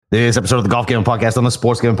This episode of the Golf Gambling Podcast on the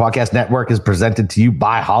Sports Gambling Podcast Network is presented to you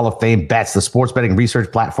by Hall of Fame Bets, the sports betting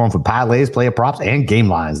research platform for parlays, player props, and game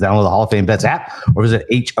lines. Download the Hall of Fame Bets app or visit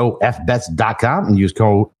hofbets.com and use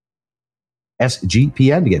code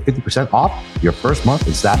SGPN to get 50% off your first month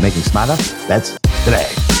and start making smarter bets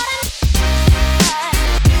today.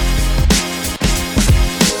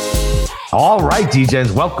 All right,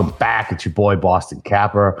 DJs, welcome back. It's your boy, Boston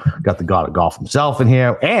Capper. Got the God of Golf himself in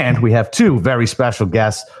here. And we have two very special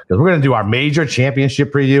guests because we're going to do our major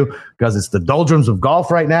championship preview because it's the doldrums of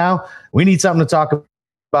golf right now. We need something to talk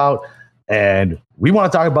about, and we want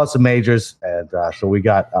to talk about some majors. And so we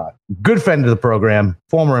got a good friend of the program,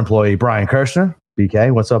 former employee, Brian Kirschner.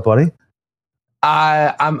 BK, what's up, buddy?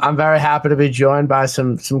 I'm very happy to be joined by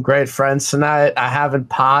some great friends tonight. I haven't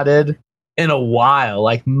potted in a while,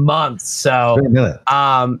 like months. So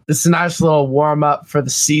this is a nice little warm up for the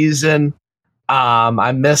season.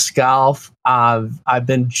 I miss golf. I've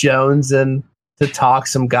been jonesing to talk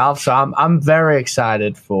some golf, so I'm very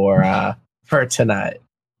excited for tonight.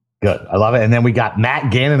 Good, I love it. And then we got Matt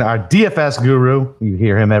Gannon, our DFS guru. You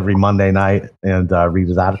hear him every Monday night and read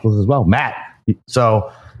his articles as well. Matt,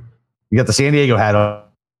 so you got the San Diego hat on.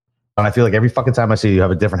 And I feel like every fucking time I see you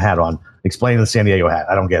have a different hat on. Explain the San Diego hat.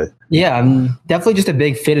 I don't get it. Yeah, I'm definitely just a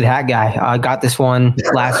big fitted hat guy. I got this one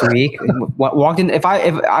last week. Walked in. If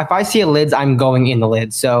I see a lids, I'm going in the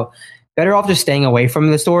lids. So better off just staying away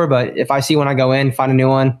from the store. But if I see one, I go in, find a new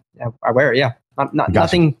one, I wear it. Yeah,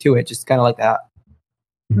 nothing to it. Just kind of like that.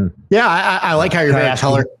 Mm-hmm. Yeah, I like how you're very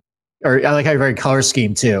color. Or I like how you're very color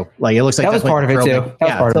scheme too. Like it looks like that was part of it too.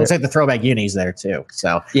 It looks like the throwback unis there too.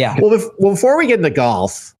 So yeah. Well, before we get into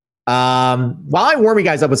golf. While I warm you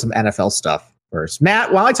guys up with some NFL stuff first,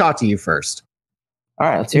 Matt, while I talk to you first. All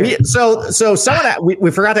right, let's hear it. So someone we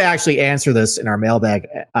forgot to actually answer this in our mailbag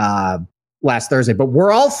last Thursday, but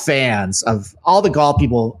we're all fans of all the golf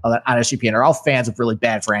people on SGPN are all fans of really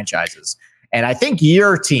bad franchises. And I think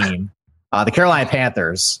your team, the Carolina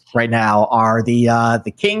Panthers right now are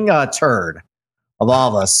the king turd of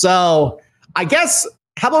all of us. So I guess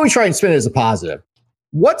how about we try and spin it as a positive?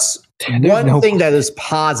 What's one thing that is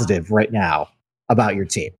positive right now about your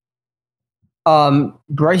team?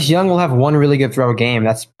 Bryce Young will have one really good throw game.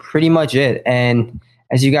 That's pretty much it. And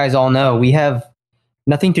as you guys all know, we have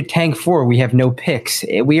nothing to tank for. We have no picks.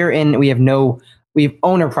 We have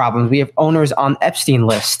owner problems. We have owners on Epstein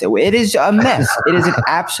list. It is a mess. It is an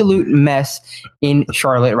absolute mess in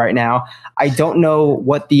Charlotte right now. I don't know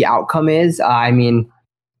what the outcome is. I mean,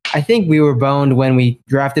 I think we were boned when we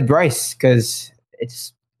drafted Bryce because it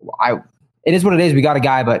is what it is. We got a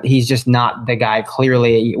guy, but he's just not the guy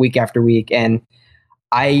clearly week after week. And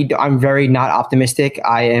I'm very not optimistic.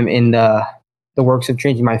 I am in the works of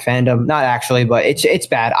changing my fandom. Not actually, but it's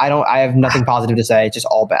bad. I have nothing positive to say. It's just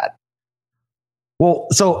all bad. Well,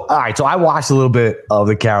 all right. So I watched a little bit of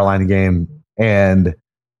the Carolina game and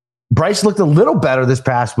Bryce looked a little better this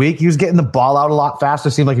past week. He was getting the ball out a lot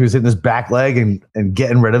faster. Seemed like he was hitting his back leg and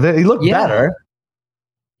getting rid of it. He looked better.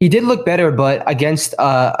 He did look better, but against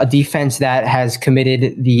a defense that has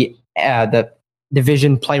committed the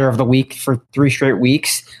division player of the week for 3 straight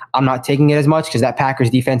weeks, I'm not taking it as much because that Packers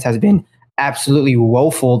defense has been absolutely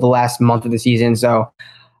woeful the last month of the season. So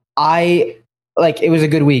it was a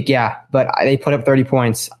good week, yeah, but they put up 30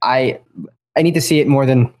 points. I need to see it more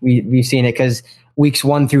than we've seen it because weeks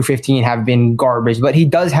 1 through 15 have been garbage, but he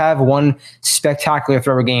does have one spectacular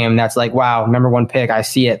throw game that's like, wow, number 1 pick. I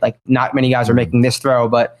see it. Like not many guys are making this throw,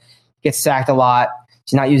 but gets sacked a lot.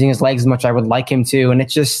 He's not using his legs as much as I would like him to. And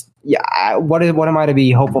it's just, what am I to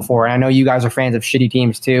be hopeful for? And I know you guys are fans of shitty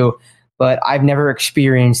teams too, but I've never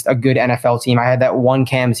experienced a good NFL team. I had that one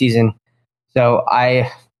Cam season. So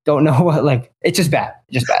I don't know what, it's just bad.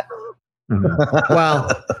 Just bad. Mm-hmm.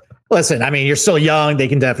 Well, listen, I mean, you're still young. They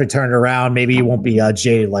can definitely turn it around. Maybe you won't be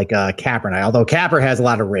jaded like Capper and I, although Capper has a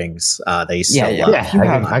lot of rings. They still You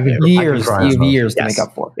have years to make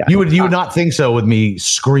up for. Yeah. You would not think so with me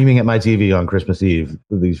screaming at my TV on Christmas Eve,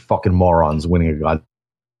 these fucking morons winning a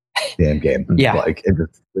goddamn game. Yeah.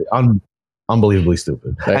 It's unbelievably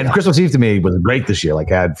stupid. And Christmas Eve to me was great this year. I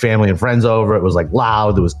had family and friends over. It was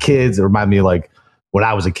loud. There was kids. It reminded me of when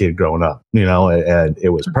I was a kid growing up, and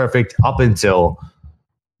it was perfect up until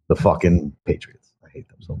the fucking Patriots. I hate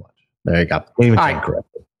them so much. There you go. All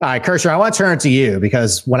right, Kirschner, I want to turn to you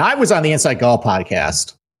because when I was on the Inside Golf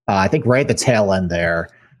podcast, I think right at the tail end there,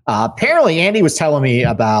 apparently Andy was telling me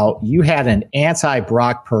about you had an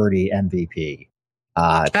anti-Brock Purdy MVP.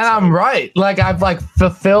 And I'm right. I've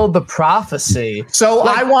fulfilled the prophecy. So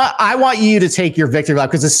I want you to take your victory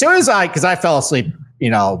lap because because I fell asleep,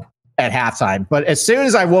 at halftime, but as soon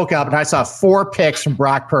as I woke up and I saw 4 picks from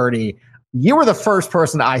Brock Purdy, you were the first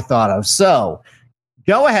person I thought of. So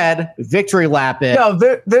go ahead, victory lap it. No,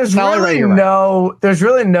 there's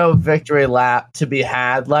really no victory lap to be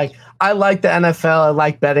had. Like, I like the NFL. I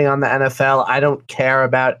like betting on the NFL. I don't care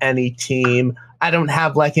about any team. I don't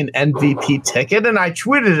have like an MVP ticket. And I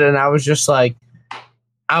tweeted it and I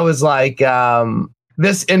was like,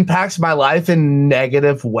 this impacts my life in a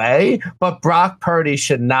negative way, but Brock Purdy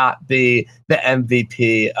should not be the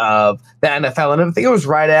MVP of the NFL. And I think it was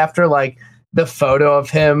right after like the photo of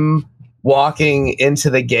him walking into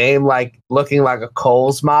the game, like looking like a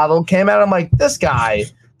Kohl's model came out. I'm like, this guy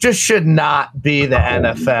just should not be the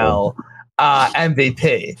NFL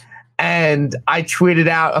MVP. And I tweeted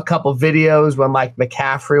out a couple videos when like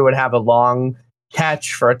McCaffrey would have a long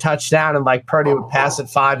catch for a touchdown and like Purdy would pass it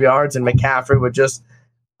 5 yards and McCaffrey would just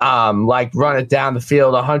like run it down the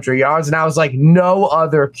field 100 yards. And I was like, no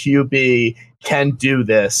other QB can do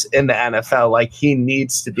this in the NFL. Like, he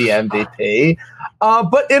needs to be MVP.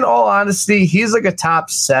 But in all honesty, he's like a top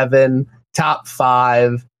 7, top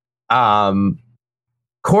 5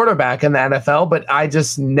 quarterback in the NFL, but I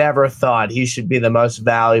just never thought he should be the most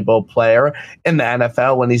valuable player in the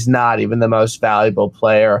NFL when he's not even the most valuable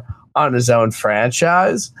player on his own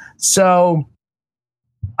franchise. So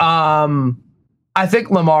I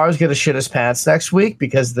think Lamar is going to shit his pants next week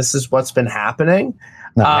because this is what's been happening.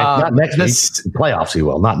 No, not next week. Playoffs, he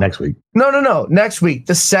will. Not next week. No. Next week.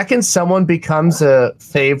 The second someone becomes a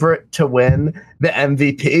favorite to win the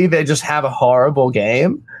MVP, they just have a horrible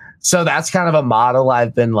game. So that's kind of a model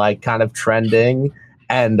I've been like kind of trending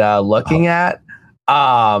and looking at.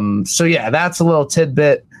 So yeah, that's a little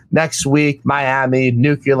tidbit. Next week, Miami,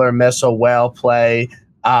 nuclear missile, whale play,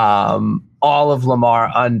 all of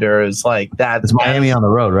Lamar unders like that. It's Miami on the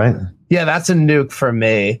road, right? Yeah, that's a nuke for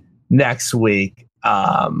me next week.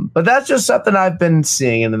 But that's just something I've been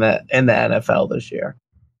seeing in the NFL this year.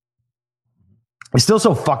 It's still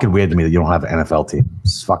so fucking weird to me that you don't have an NFL team.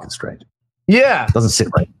 It's fucking strange. Yeah. It doesn't sit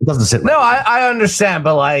right. No, I understand,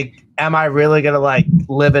 but like, am I really going to like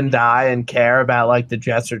live and die and care about like the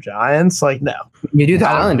Jets or Giants? Like, no. You do the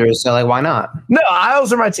Islanders, so like, why not? No,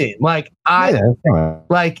 Isles are my team. Like,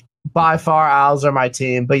 like by far Isles are my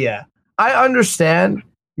team. But yeah, I understand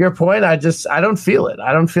your point. I don't feel it.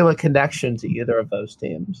 I don't feel a connection to either of those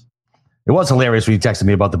teams. It was hilarious when you texted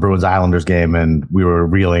me about the Bruins Islanders game and we were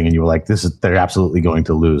reeling and you were like, they're absolutely going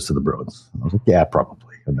to lose to the Bruins. I was like, yeah,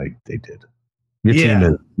 probably. And they did. Your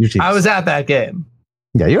team. I was at that game.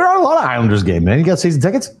 Yeah, you're on a lot of Islanders game, man. You got season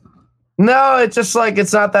tickets? No, it's just like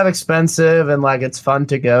it's not that expensive and like it's fun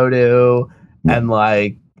to go to. And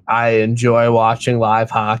like I enjoy watching live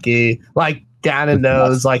hockey. Like Gannon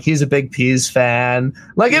knows, like he's a big Peas fan.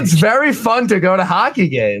 Like it's very fun to go to hockey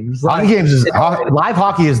games. Like, live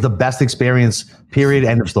hockey is the best experience, period,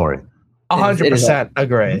 end of story. 100%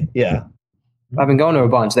 agree. Yeah. I've been going to a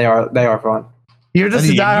bunch. They are fun. You're just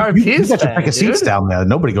a diehard Peas fan. You got your pick of seats down there.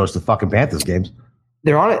 Nobody goes to fucking Panthers games.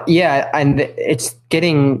 They're on it, yeah, and it's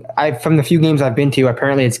getting. From the few games I've been to,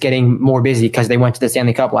 apparently it's getting more busy because they went to the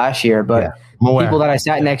Stanley Cup last year. But people that I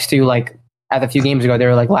sat next to, like at a few games ago, they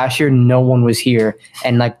were like, last year no one was here,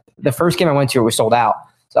 and like the first game I went to, it was sold out.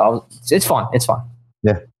 So it's fun. It's fun.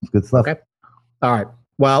 Yeah, it's good stuff. Okay, all right.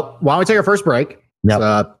 Well, why don't we take our first break?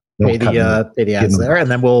 Yep. Pay the ads there,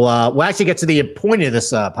 and then we'll actually get to the point of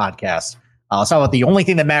this podcast. Let's talk about the only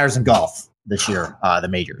thing that matters in golf this year, the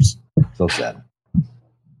majors. So sad.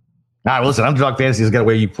 All right, well, listen, Underdog Fantasy is a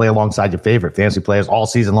way you play alongside your favorite fantasy players all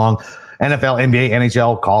season long. NFL, NBA,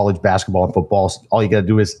 NHL, college, basketball, and football. All you got to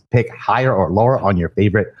do is pick higher or lower on your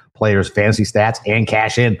favorite players' fantasy stats and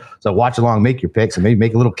cash in. So watch along, make your picks, and maybe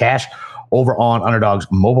make a little cash over on Underdog's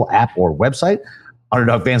mobile app or website,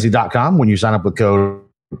 UnderdogFantasy.com. When you sign up with code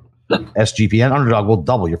SGPN, Underdog will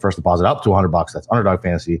double your first deposit up to $100. That's Underdog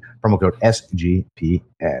Fantasy, promo code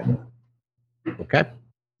SGPN. Okay.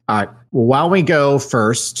 All right. Well, why don't we go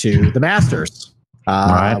first to the Masters,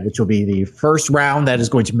 which will be the first round that is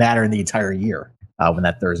going to matter in the entire year when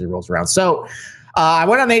that Thursday rolls around. So I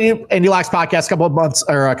went on the Andy Locke's podcast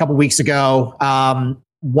a couple weeks ago.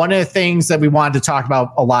 One of the things that we wanted to talk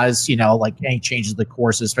about a lot is, like any changes to the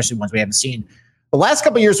courses, especially ones we haven't seen. The last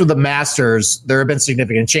couple of years with the Masters, there have been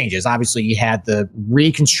significant changes. Obviously, you had the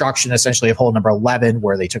reconstruction essentially of hole number 11,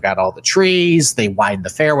 where they took out all the trees. They widened the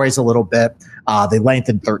fairways a little bit. They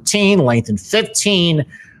lengthened 13, lengthened 15.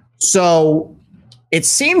 So it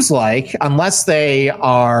seems like, unless they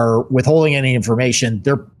are withholding any information,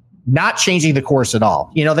 they're not changing the course at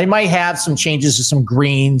all. They might have some changes to some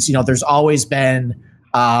greens. There's always been,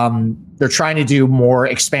 they're trying to do more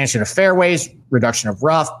expansion of fairways, reduction of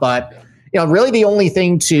rough, but really the only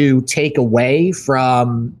thing to take away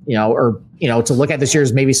from, to look at this year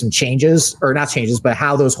is maybe some changes, or not changes, but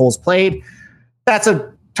how those holes played. That's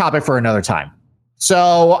a topic for another time.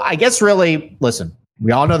 So I guess really, listen,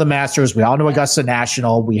 we all know the Masters. We all know Augusta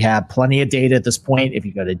National. We have plenty of data at this point. If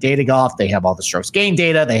you go to Data Golf, they have all the strokes gained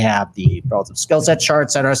data. They have the relative skill set chart,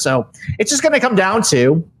 et cetera. So it's just going to come down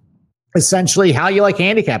to essentially how you like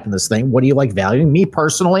handicapping this thing. What do you like valuing? Me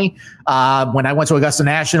personally, when I went to Augusta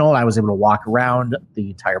National, I was able to walk around the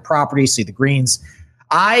entire property, see the greens.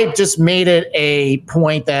 I just made it a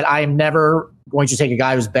point that I am never going to take a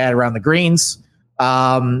guy who's bad around the greens.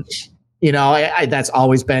 That's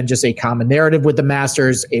always been just a common narrative with the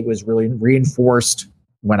Masters. It was really reinforced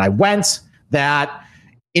when I went that,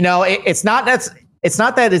 it's not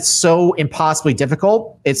that it's so impossibly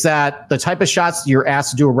difficult. It's that the type of shots you're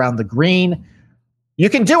asked to do around the green, you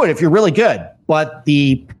can do it if you're really good. But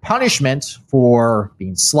the punishment for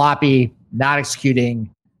being sloppy, not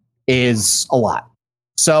executing is a lot.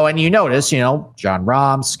 So, and you notice, John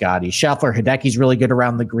Rahm, Scotty Scheffler, Hideki's really good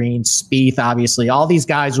around the green, Spieth, obviously, all these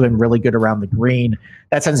guys who have been really good around the green.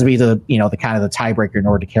 That tends to be the kind of the tiebreaker in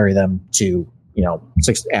order to carry them to,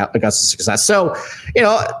 Augusta success. So,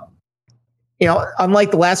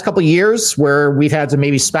 unlike the last couple of years where we've had to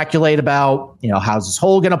maybe speculate about, how's this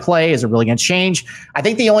hole going to play? Is it really going to change? I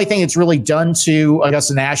think the only thing it's really done to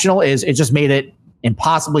Augusta National is it just made it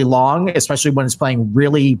impossibly long, especially when it's playing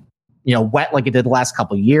really, wet like it did the last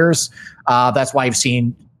couple of years. That's why you've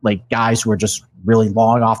seen like guys who are just really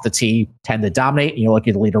long off the tee tend to dominate. You look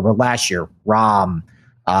at the leaderboard last year, Rahm,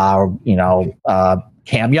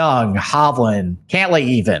 Cam Young, Hovland, Cantlay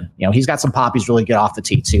even. He's got some pop. He's really good off the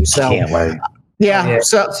tee too. So Cantlay. Yeah.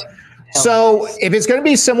 So if it's going to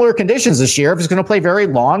be similar conditions this year, if it's going to play very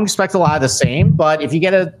long, expect a lot of the same. But if you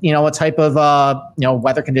get a type of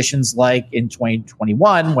weather conditions like in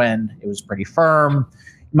 2021 when it was pretty firm,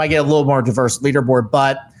 you might get a little more diverse leaderboard.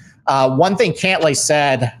 But one thing Cantlay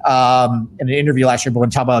said in an interview last year, but when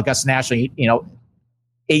talking about Augusta National,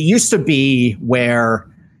 it used to be where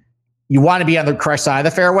you want to be on the correct side of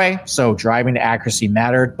the fairway, so driving accuracy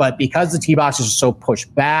mattered. But because the tee boxes are so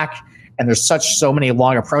pushed back and there's so many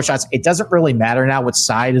long approach shots, it doesn't really matter now what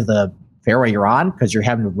side of the fairway you're on because you're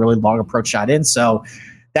having a really long approach shot in. So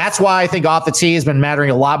that's why I think off the tee has been mattering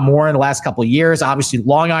a lot more in the last couple of years. Obviously,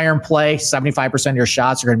 long iron play, 75% of your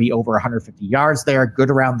shots are going to be over 150 yards there. Good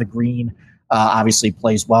around the green, obviously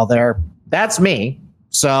plays well there. That's me.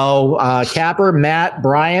 So Capper, Matt,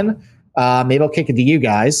 Brian, maybe I'll kick it to you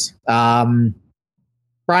guys. Brian,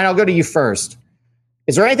 I'll go to you first.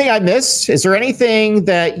 Is there anything I missed? Is there anything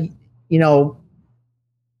that,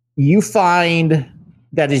 you find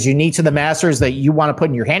that is unique to the Masters that you want to put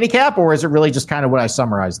in your handicap, or is it really just kind of what I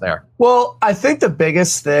summarized there? Well, I think the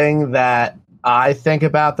biggest thing that I think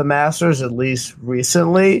about the Masters, at least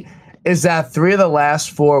recently, is that 3 of the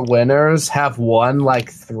last 4 winners have won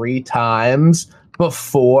like 3 times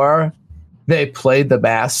before they played the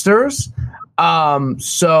Masters.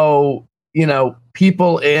 So,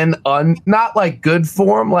 people in not like good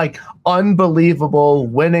form, like unbelievable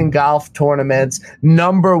winning golf tournaments,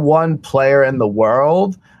 number 1 player in the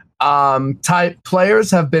world, type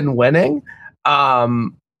players have been winning.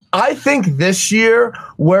 I think this year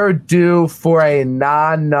we're due for a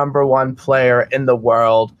non-number 1 player in the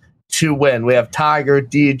world to win. We have Tiger,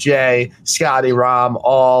 DJ, Scotty, Rahm,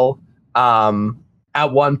 all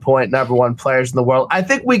at one point number 1 players in the world. I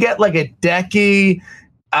think we get like a Decky,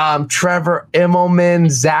 Trevor Immelman,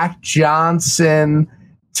 Zach Johnson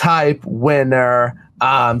type winner,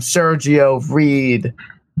 Sergio Reed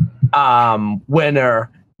winner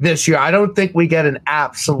this year. I don't think we get an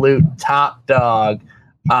absolute top dog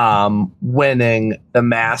winning the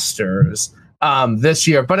Masters this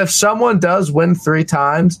year. But if someone does win 3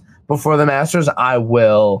 times before the Masters, I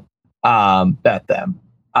will bet them.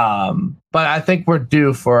 But I think we're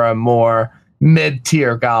due for a more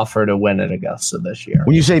mid-tier golfer to win at Augusta this year.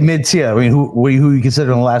 When you say mid-tier, I mean, who you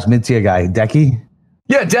consider the last mid-tier guy? Decky?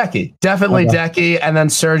 Yeah, Decky. Definitely okay. Decky. And then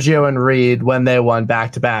Sergio and Reed, when they won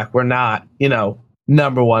back-to-back, were not,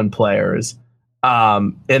 number 1 players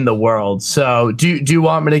in the world. So do you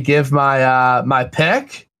want me to give my my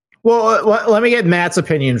pick? Well, let me get Matt's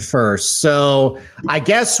opinion first. So I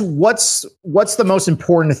guess what's the most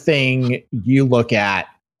important thing you look at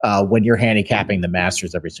when you're handicapping the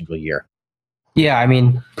Masters every single year? Yeah, I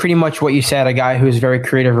mean, pretty much what you said, a guy who's very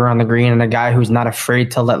creative around the green and a guy who's not afraid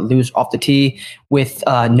to let loose off the tee with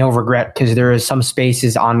no regret, because there is some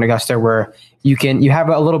spaces on Augusta where you have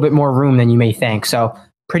a little bit more room than you may think. So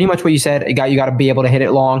pretty much what you said, you got to be able to hit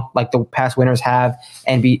it long like the past winners have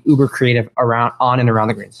and be uber creative on and around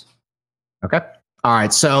the greens. Okay. All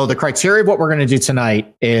right. So the criteria of what we're going to do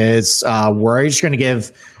tonight is we're just going to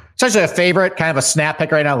give essentially a favorite, kind of a snap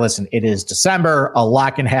pick right now. Listen, it is December. A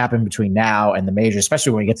lot can happen between now and the major,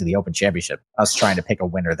 especially when we get to the Open Championship. Us trying to pick a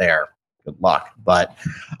winner there. Good luck. But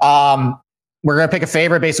we're going to pick a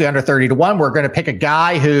favorite basically under 30-1. We're going to pick a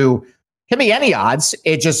guy who can be any odds.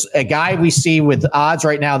 It's just a guy we see with odds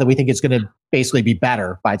right now that we think is going to basically be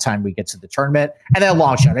better by the time we get to the tournament. And then a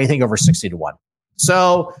long shot, anything over 60-1.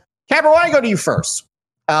 So, Capper, why don't I go to you first?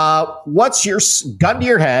 What's your gun to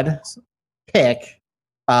your head pick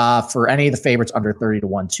for any of the favorites under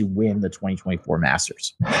 30-1 to win the 2024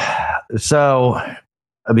 Masters? So,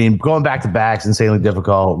 I mean, going back to back's insanely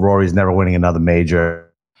difficult. Rory's never winning another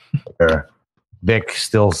major. Vic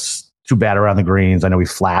still too bad around the greens. I know he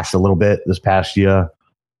flashed a little bit this past year.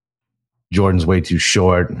 Jordan's way too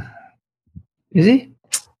short. Is he?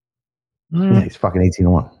 Yeah, he's fucking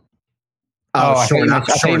 18-1. I thought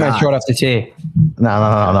you meant short off the tee.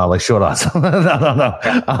 No, like short odds.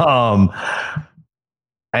 No.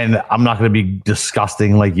 And I'm not going to be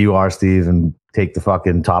disgusting like you are, Steve, and take the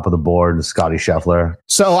fucking top of the board, Scotty Scheffler.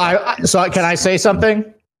 So can I say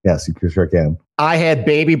something? Yes, you sure can. I had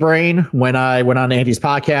baby brain when I went on Andy's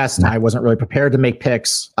podcast. I wasn't really prepared to make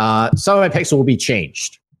picks. Some of my picks will be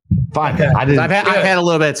changed. Fine. Okay. I've had a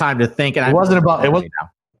little bit of time to think. And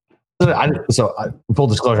full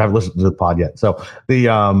disclosure, I haven't listened to the pod yet. So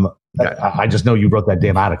I just know you wrote that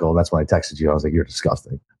damn article. And that's when I texted you. I was like, you're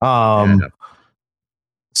disgusting.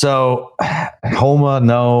 So Homa,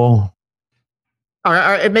 no. All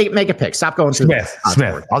right, make a pick. Stop going through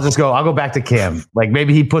Smith. I'll go back to Cam. Like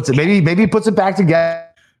maybe he puts it back together,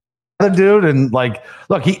 dude. And like,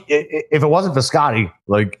 look, if it wasn't for Scotty,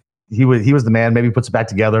 like he was the man. Maybe he puts it back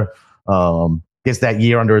together. Gets that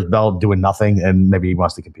year under his belt doing nothing, and maybe he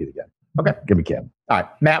wants to compete again. Okay, give me Cam. All right,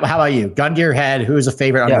 Matt. How about you? Gun to your head. Who is a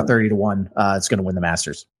favorite under 30-1? It's going to win the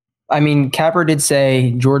Masters. I mean, Capper did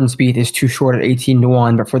say Jordan Spieth is too short at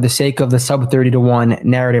 18-1, but for the sake of the sub 30-1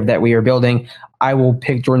 narrative that we are building, I will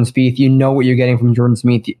pick Jordan Spieth. You know what you're getting from Jordan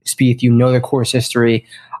Spieth. You know the course history.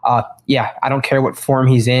 I don't care what form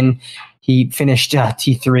he's in. He finished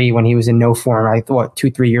T3 when he was in no form,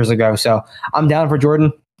 2-3 years ago. So I'm down for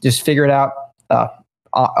Jordan. Just figure it out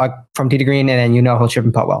from tee to green, and then he'll chip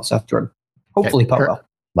and putt well. So Jordan, hopefully putt well.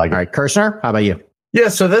 All right, Kirschner, how about you? Yeah,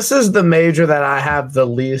 so this is the major that I have the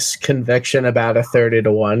least conviction about a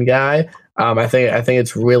 30-1 guy. I think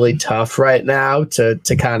it's really tough right now to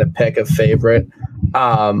kind of pick a favorite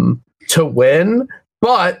to win.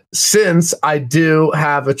 But since I do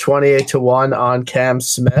have a 28-1 on Cam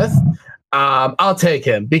Smith, I'll take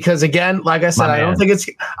him because again, like I said, I don't think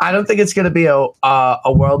it's going to be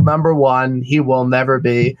a world number one. He will never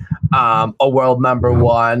be a world number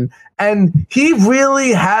one. And he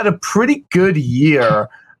really had a pretty good year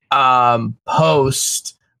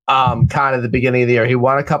post kind of the beginning of the year. He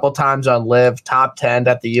won a couple times on LIV, top 10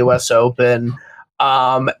 at the U.S. Open.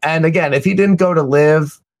 And again, if he didn't go to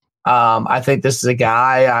LIV, I think this is a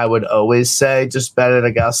guy I would always say just bet at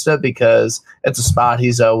Augusta because it's a spot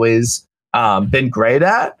he's always been great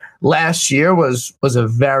at. Last year was a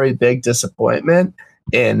very big disappointment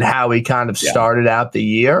in how he kind of started out the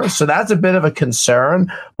year. So that's a bit of a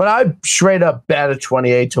concern, but I straight up bet a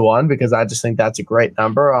 28-1 because I just think that's a great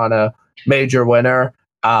number on a major winner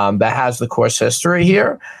that has the course history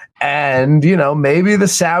here. And, maybe the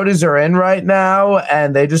Saudis are in right now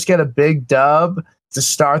and they just get a big dub to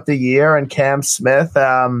start the year and Cam Smith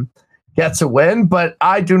gets a win, but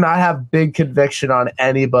I do not have big conviction on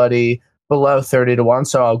anybody below 30-1.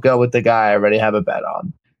 So I'll go with the guy I already have a bet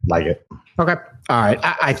on. Like it. Okay. All right.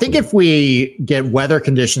 I think if we get weather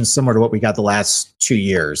conditions similar to what we got the last 2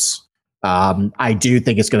 years, I do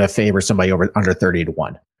think it's going to favor somebody under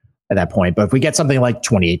 30-1 at that point. But if we get something like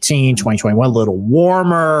 2018, 2021, a little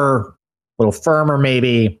warmer, a little firmer,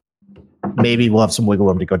 maybe we'll have some wiggle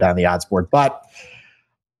room to go down the odds board. But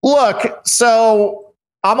look, so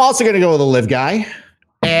I'm also going to go with a LIV guy.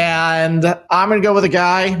 And I'm going to go with a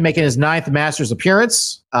guy making his 9th Masters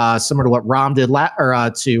appearance, similar to what Rahm did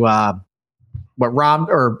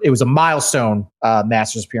it was a milestone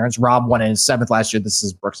Masters appearance. Rahm won in his 7th last year. This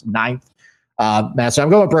is Brooks' 9th Masters.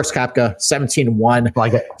 I'm going with Brooks Koepka, 17-1.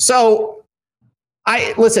 Like it. So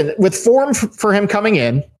listen, with form for him coming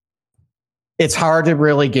in, it's hard to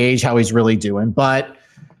really gauge how he's really doing. But,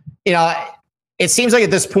 it seems like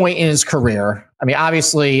at this point in his career, I mean,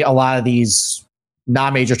 obviously a lot of these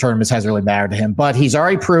non-major tournaments hasn't really mattered to him, but he's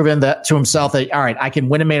already proven that to himself that, all right, I can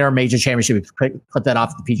win a major championship, put that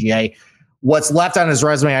off the PGA. What's left on his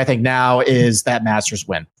resume, I think now is that Masters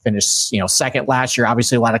win. Finished, 2nd last year.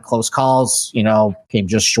 Obviously a lot of close calls, came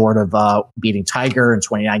just short of beating Tiger in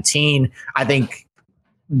 2019. I think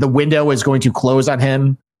the window is going to close on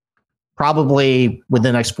him probably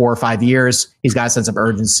within the next 4 or 5 years. He's got a sense of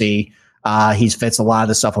urgency. He fits a lot of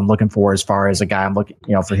the stuff I'm looking for as far as a guy I'm looking,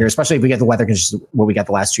 for here, especially if we get the weather conditions what we got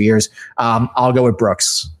the last 2 years. I'll go with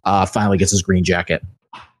Brooks. Finally gets his green jacket.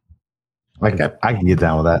 I can get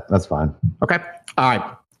down with that. That's fine. Okay. All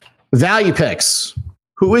right. Value picks.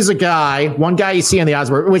 Who is one guy you see on the odds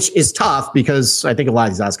board, which is tough because I think a lot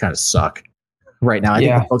of these odds kind of suck right now. I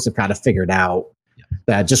think the folks have kind of figured out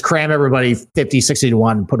that just cram everybody 50, 60 to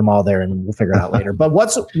 1 and put them all there and we'll figure it out later. But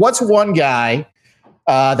what's one guy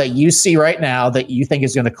that you see right now that you think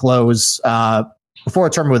is going to close before a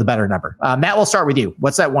tournament with a better number? Matt, we'll start with you.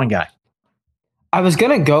 What's that one guy? I was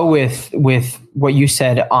going to go with what you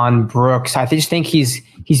said on Brooks. I just think he's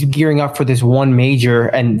gearing up for this one major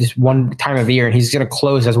and this one time of year, and he's going to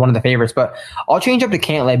close as one of the favorites. But I'll change up to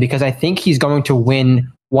Cantlay because I think he's going to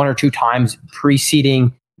win 1 or 2 times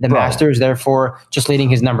preceding the Masters, therefore just leading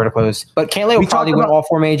his number to close. But Cantlay will probably win all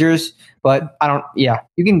 4 majors, but I don't –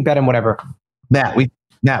 you can bet him whatever. Matt,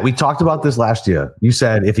 we talked about this last year. You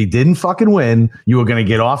said if he didn't fucking win, you were going to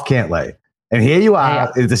get off Cantlay. And here you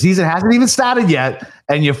are. The season hasn't even started yet,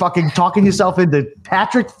 and you're fucking talking yourself into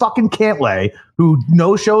Patrick fucking Cantlay, who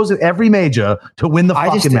no-shows at every major to win the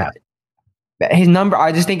fucking match. His number,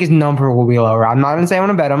 I just think his number will be lower. I'm not going to say I want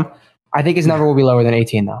to bet him. I think his number will be lower than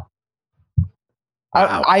 18, though.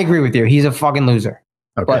 Wow. I agree with you. He's a fucking loser.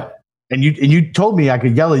 Okay. But, and you told me I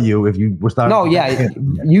could yell at you if you were starting. No, yeah,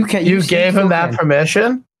 you gave him that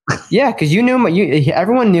permission. Yeah, because you knew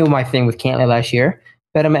everyone knew my thing with Cantlay last year.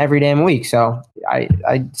 Bet him every damn week. So I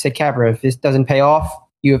said, Capra, if this doesn't pay off,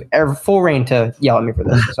 you have full reign to yell at me for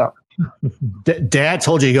this. So Dad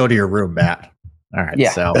told you to go to your room, Matt. All right.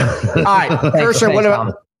 Yeah. So all right,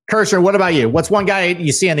 Kirschner, what about you? What's one guy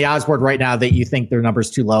you see on the odds board right now that you think their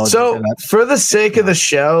number's too low? So for the sake of the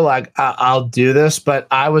show, I'll do this, but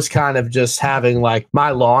I was kind of just having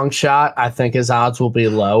my long shot. I think his odds will be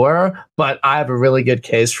lower, but I have a really good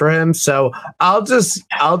case for him. So I'll just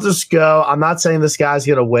go. I'm not saying this guy's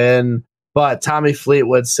going to win, but Tommy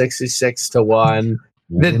Fleetwood, 66 to 1.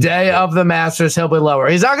 The day of the Masters, he'll be lower.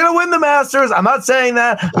 He's not going to win the Masters. I'm not saying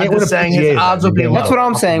that. I'm just saying his odds will be lower. That's what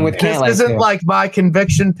I'm saying with Cantlay. This isn't my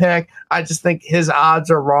conviction pick. I just think his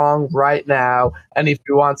odds are wrong right now. And if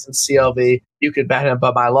you want some CLV, you could bet him.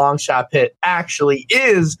 But my long shot pick actually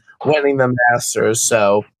is winning the Masters.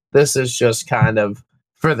 So this is just kind of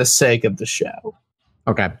for the sake of the show.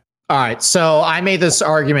 Okay. All right. So I made this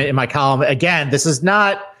argument in my column. Again, this is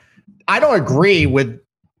not – I don't agree with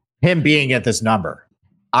him being at this number.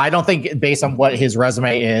 I don't think based on what his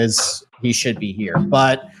resume is, he should be here.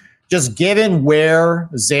 But just given where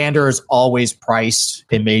Xander is always priced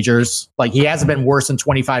in majors, he hasn't been worse than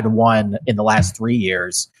 25 to 1 in the last 3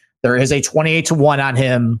 years. There is a 28 to 1 on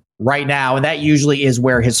him right now. And that usually is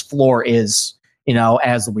where his floor is,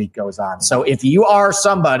 as the week goes on. So if you are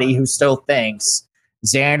somebody who still thinks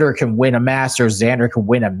Xander can win a Masters, Xander can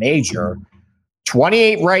win a major,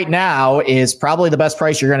 28 right now is probably the best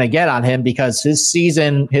price you're going to get on him because his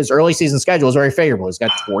early season schedule is very favorable. He's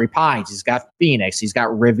got Torrey Pines, he's got Phoenix, he's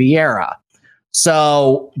got Riviera.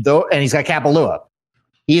 And he's got Kapalua.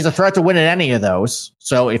 He's a threat to win in any of those.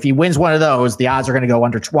 So if he wins one of those, the odds are going to go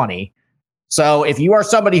under 20. So if you are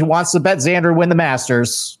somebody who wants to bet Xander win the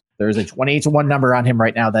Masters, there's a 28 to 1 number on him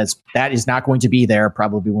right now. That is not going to be there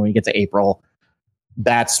probably when we get to April.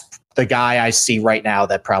 That's the guy I see right now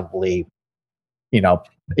that probably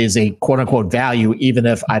is a quote unquote value, even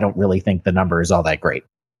if I don't really think the number is all that great.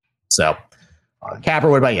 So, Capper,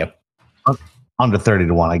 what about you? Under 30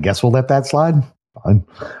 to 1. I guess we'll let that slide. Fine.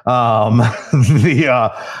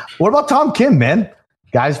 What about Tom Kim, man?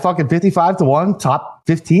 Guy's fucking 55 to 1, top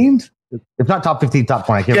 15. If not top 15, top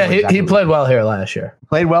 20. Yeah, he played well here last year.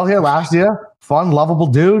 Fun, lovable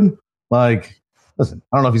dude. Listen,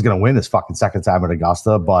 I don't know if he's going to win his fucking second time at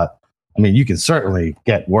Augusta, but you can certainly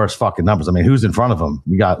get worse fucking numbers. Who's in front of him?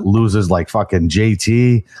 We got losers like fucking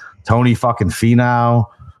JT, Tony fucking Finau,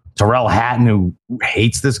 Terrell Hatton, who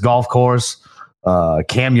hates this golf course,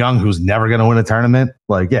 Cam Young, who's never going to win a tournament.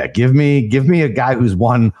 Give me a guy who's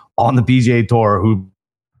won on the PGA Tour, who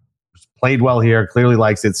played well here, clearly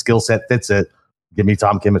likes it, skill set fits it. Give me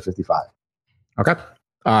Tom Kim at 55. Okay.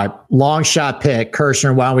 All right, long shot pick.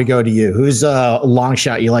 Kirschner, why don't we go to you? Who's a long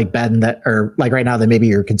shot you like betting that, or right now that maybe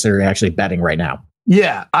you're considering actually betting right now?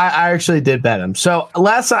 Yeah, I actually did bet him. So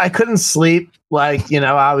last night I couldn't sleep. I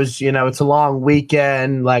was, it's a long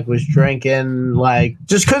weekend, was drinking,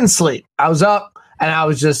 just couldn't sleep. I was up and I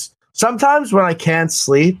was just, sometimes when I can't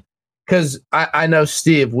sleep, because I know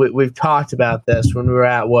Steve, we've talked about this when we were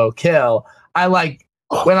at Woke Hill,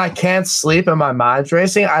 when I can't sleep and my mind's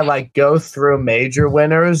racing, I like go through major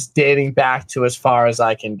winners dating back to as far as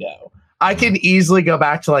I can go. I can easily go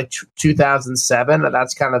back to like 2007. And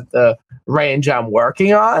that's kind of the range I'm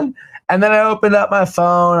working on. And then I opened up my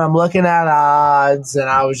phone. I'm looking at odds, and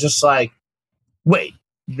I was just like, wait,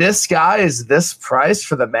 this guy is this price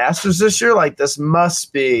for the Masters this year? Like, this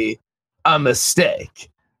must be a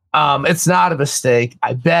mistake. It's not a mistake.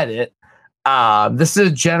 I bet it. This is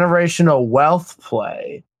a generational wealth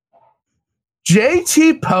play.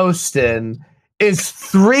 JT Poston is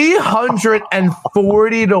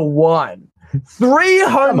 340 to 1.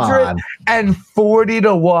 340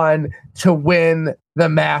 to 1 to win the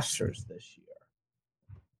Masters this year.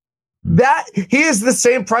 That he is the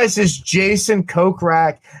same price as Jason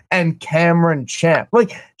Kokrak and Cameron Champ.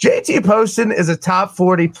 Like, JT Poston is a top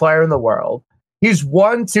 40 player in the world. He's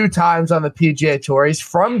won 2 times on the PGA Tour. He's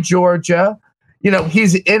from Georgia.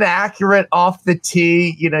 He's inaccurate off the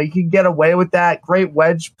tee. You can get away with that. Great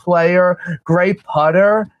wedge player, great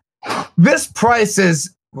putter. This price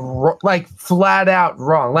is like flat out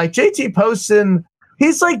wrong. Like, JT Poston,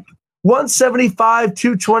 he's like 175,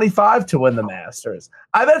 225 to win the Masters.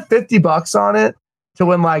 I bet $50 on it to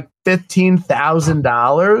win like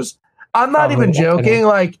 $15,000. I'm not even joking.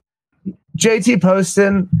 Like, JT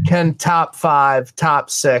Poston can top 5, top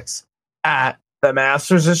 6 at the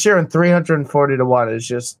Masters this year, and 340 to 1 is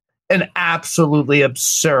just an absolutely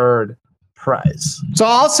absurd price. So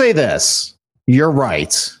I'll say this. You're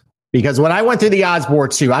right. Because when I went through the odds board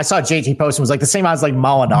too, I saw JT Poston was like the same odds like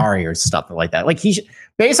Molinari or stuff like that. Like,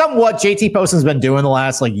 based on what JT Poston's been doing the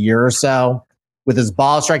last like year or so with his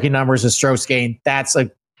ball striking numbers, his strokes gained, that's a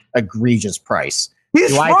egregious price.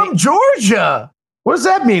 He's from Georgia. What does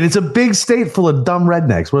that mean? It's a big state full of dumb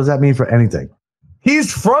rednecks. What does that mean for anything?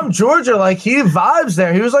 He's from Georgia. Like, he vibes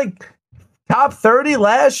there. He was like top 30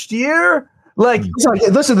 last year. Like,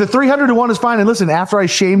 listen, the 300 to 1 is fine. And listen, after I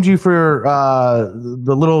shamed you for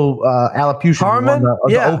the little Allocution Harmon,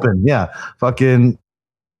 the Open, fucking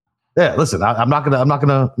yeah. Listen, I'm not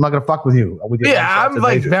gonna fuck with you. I'm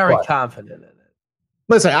like very confident in it.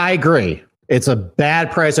 Listen, I agree. It's a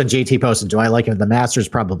bad price on JT Poston. Do I like him at the Masters?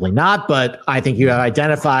 Probably not. But I think you have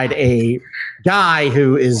identified a guy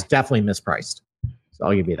who is definitely mispriced. So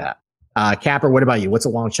I'll give you that. Capper, what about you? What's a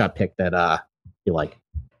long shot pick that you like?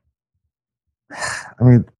 I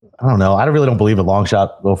mean, I don't know. I really don't believe a long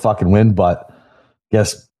shot will fucking win, but I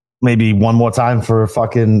guess maybe one more time for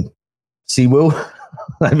fucking Siwoo.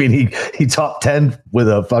 I mean, he top 10 with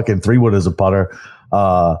a fucking 3-wood as a putter.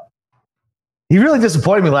 He really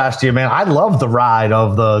disappointed me last year, man. I loved the ride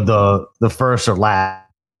of the first or last.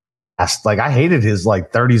 Like, I hated his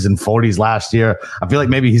like 30s and 40s last year. I feel like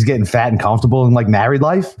maybe he's getting fat and comfortable in like married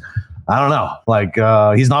life. I don't know. Like,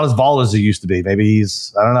 he's not as bald as he used to be. Maybe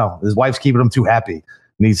I don't know. His wife's keeping him too happy.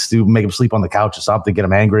 Needs to make him sleep on the couch or something, get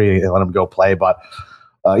him angry and let him go play. But,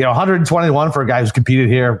 121 for a guy who's competed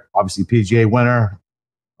here, obviously PGA winner,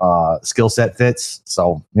 skill set fits.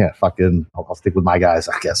 So, yeah, fucking, I'll stick with my guys,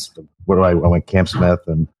 I guess. What do I went Cam Smith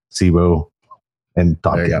and Siwoo and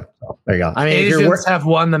Tom Kim. So, there you go. I mean, Asians have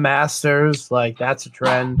won the Masters. Like, that's a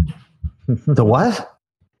trend. The what?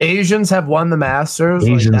 Asians have won the Masters.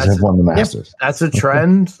 Asians have won the Masters. Yep, that's a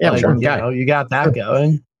trend. Yeah, sure. You got that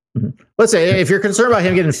going. Listen, if you're concerned about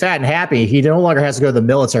him getting fat and happy, he no longer has to go to the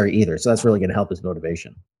military either. So that's really going to help his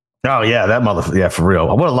motivation. Oh, yeah, that motherfucker. Yeah, for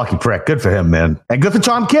real. What a lucky prick. Good for him, man. And good for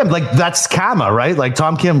Tom Kim. Like, that's karma, right? Like,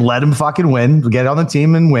 Tom Kim let him fucking win, get on the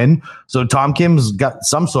team and win. So Tom Kim's got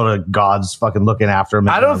some sort of gods fucking looking after him.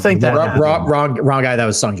 I don't think that wrong guy. That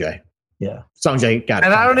was Sungjae. Yeah. Sungjae got it.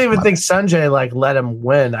 And I don't even think Sungjae like let him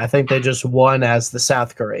win. I think they just won as the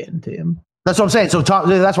South Korean team. That's what I'm saying. So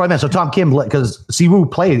that's what I meant. So Tom Kim, because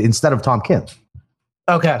Siwoo played instead of Tom Kim.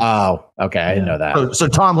 Okay. Oh, okay. I didn't know that. So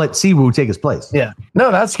Tom let Siwoo take his place. Yeah.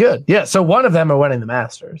 No, that's good. Yeah. So one of them are winning the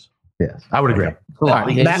Masters. Yeah, I would agree. Okay. All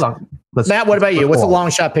right. Matt, what about you? What's a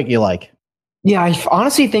long shot pick you like? Yeah, I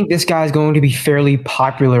honestly think this guy is going to be fairly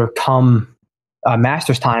popular come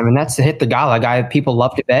Masters time, and that's to hit the gala. Guy people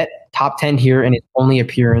love to bet. Top 10 here in his only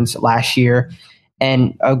appearance last year,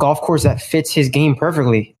 and a golf course that fits his game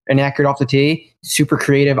perfectly. Inaccurate off the tee, super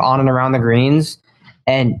creative on and around the greens,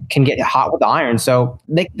 and can get hot with the iron. So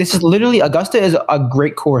this is literally Augusta is a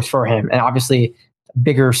great course for him, and obviously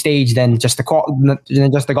bigger stage than just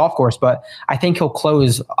the golf course. But I think he'll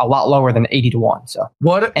close a lot lower than 80 to 1. So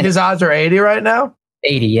his odds are 80 right now?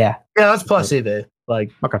 80, yeah. Yeah, that's plus EV.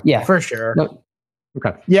 Like, okay, yeah, for sure. No.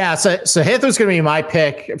 Okay. Yeah. So Hither's going to be my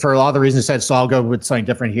pick for a lot of the reasons I said. So I'll go with something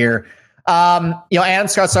different here. Adam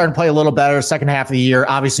Scott starting to play a little better second half of the year.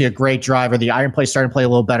 Obviously, a great driver. The iron play starting to play a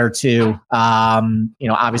little better too.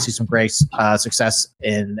 Obviously some great success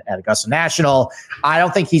at Augusta National. I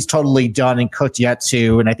don't think he's totally done and cooked yet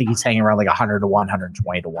too, and I think he's hanging around like 100 to 1,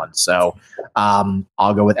 120 to 1. So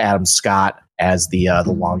I'll go with Adam Scott as the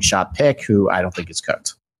long shot pick, who I don't think is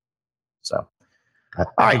cooked. So.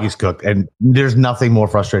 I think he's cooked. And there's nothing more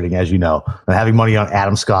frustrating, as you know, than having money on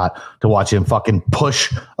Adam Scott to watch him fucking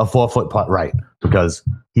push a 4-foot putt right because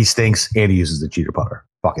he stinks and he uses the cheater putter.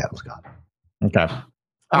 Fuck Adam Scott. Okay.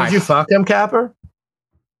 Did you fuck him, Capper?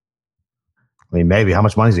 I mean, maybe. How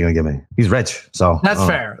much money is he going to give me? He's rich. So that's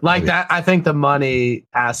fair. Like that. I think the money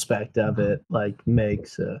aspect of it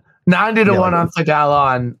makes 90 to 1 on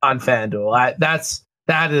Thagala on FanDuel.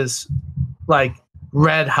 That is like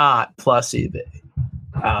red hot plus EV.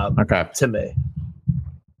 To me.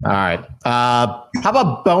 All right. How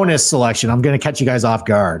about bonus selection? I'm going to catch you guys off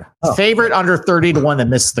guard. Favorite under 30 to 1 that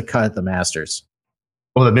misses the cut at the Masters.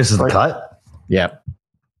 Oh, that misses the cut? Yeah.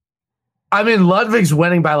 I mean, Ludwig's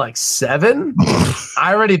winning by like 7.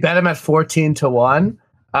 I already bet him at 14 to 1,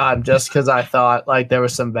 just because I thought like there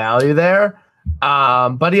was some value there.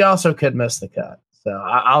 But he also could miss the cut. So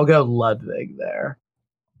I'll go Ludwig there.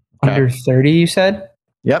 Okay. Under 30, you said?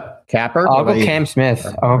 Yep. Capper. I'll go Cam Smith.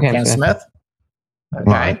 Cam Smith. Okay.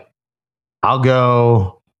 Right. I'll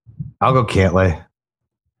go Cantlay.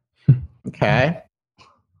 Okay.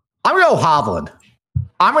 I'm going to go Hovland.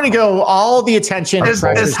 I'm going to go all the attention. Is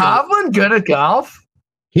Hovland good at golf?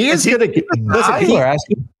 He is good at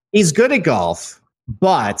listen, he's good at golf,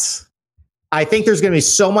 but I think there's going to be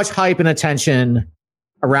so much hype and attention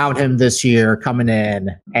around him this year coming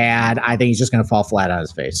in, and I think he's just going to fall flat on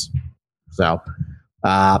his face. So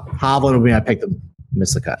Hovland will be my pick to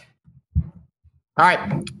miss the cut. All right.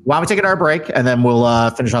 Why don't we take it our break, and then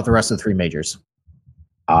we'll finish off the rest of the 3 majors.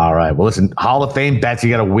 All right. Well, listen, Hall of Fame bets. You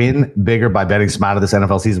got to win bigger by betting smarter this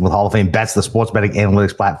NFL season with Hall of Fame bets, the sports betting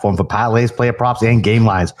analytics platform for parlays, player props, and game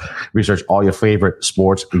lines. Research all your favorite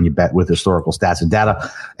sports and you bet with historical stats and data.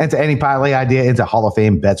 Enter any parlay idea into Hall of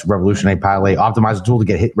Fame bets revolutionary parlay optimizer tool to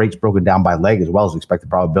get hit rates broken down by leg as well as expected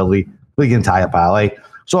probability for the entire parlay.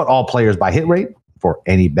 Sort all players by hit rate for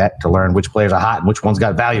any bet to learn which players are hot and which ones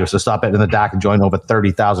got value. So stop betting in the dark and join over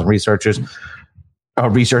 30,000 researchers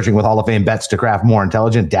researching with Hall of Fame bets to craft more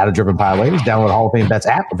intelligent, data-driven parlays. Download the Hall of Fame bets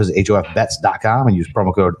app or visit hofbets.com and use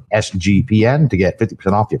promo code SGPN to get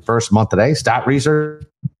 50% off your first month today. Start researching,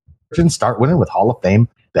 start winning with Hall of Fame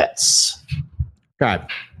bets. Okay.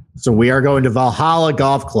 So we are going to Valhalla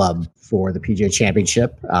Golf Club for the PGA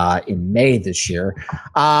Championship in May this year.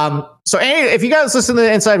 So if you guys listen to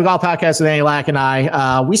the Inside Golf Podcast with Andy Lack and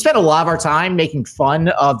I, we spend a lot of our time making fun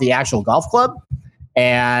of the actual golf club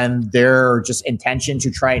and their just intention to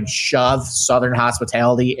try and shove Southern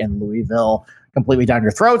hospitality in Louisville completely down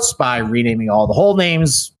your throats by renaming all the hole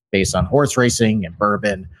names based on horse racing and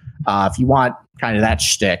bourbon. If you want kind of that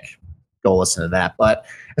shtick, go listen to that. But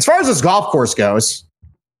as far as this golf course goes,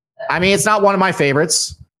 I mean, it's not one of my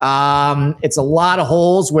favorites. It's a lot of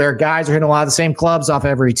holes where guys are hitting a lot of the same clubs off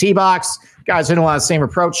every tee box. Guys are hitting a lot of the same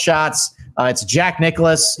approach shots. It's Jack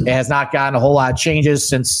Nicklaus. It has not gotten a whole lot of changes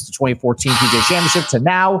since the 2014 PGA Championship to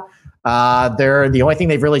now. The only thing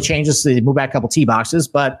they've really changed is they move back a couple tee boxes.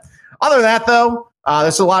 But other than that, though,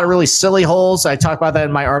 there's a lot of really silly holes. I talked about that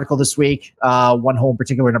in my article this week. One hole in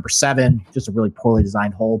particular, number 7, just a really poorly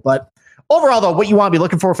designed hole. But overall, though, what you want to be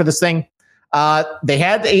looking for this thing, they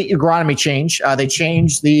had a agronomy change. They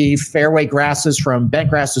changed the fairway grasses from bent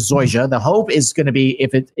grass to zoysia. The hope is going to be,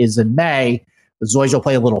 if it is in May, the zoysia will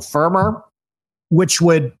play a little firmer, which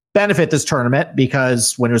would benefit this tournament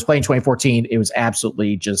because when it was played in 2014, it was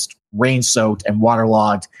absolutely just rain-soaked and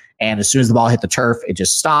waterlogged. And as soon as the ball hit the turf, it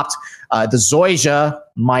just stopped. The zoysia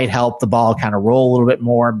might help the ball kind of roll a little bit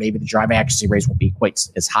more. Maybe the driving accuracy rates won't be quite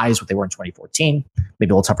as high as what they were in 2014. Maybe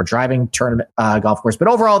a little tougher driving tournament golf course. But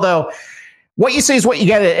overall, though, what you see is what you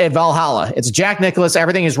get at Valhalla. It's Jack Nicklaus.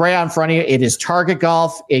 Everything is right out in front of you. It is target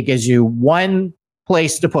golf. It gives you one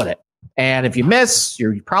place to put it. And if you miss,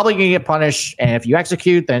 you're probably going to get punished. And if you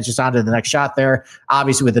execute, then it's just on to the next shot there.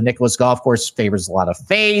 Obviously, with the Nicklaus golf course, favors a lot of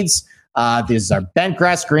fades. These are bent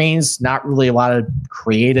grass greens, not really a lot of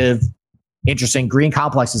creative, interesting green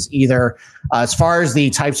complexes either. As far as the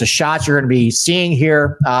types of shots you're going to be seeing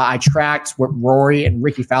here, I tracked what Rory and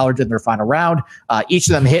Ricky Fowler did in their final round. Each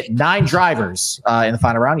of them hit 9 drivers in the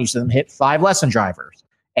final round. Each of them hit 5 lesson drivers.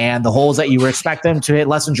 And the holes that you would expect them to hit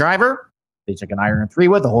lesson driver, they took an iron and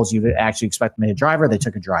 3-wood. The holes you would actually expect them to hit driver, they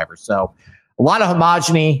took a driver. So a lot of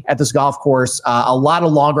homogeny at this golf course, a lot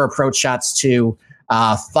of longer approach shots too.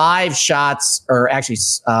 5 shots, or actually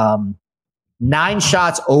 9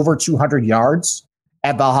 shots over 200 yards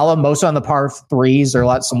at Valhalla. Most on the par threes. There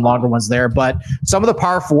are some longer ones there, but some of the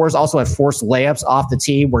par fours also have forced layups off the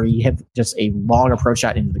tee where you hit just a long approach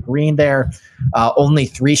shot into the green there. Only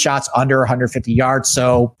 3 shots under 150 yards.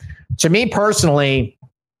 So to me personally,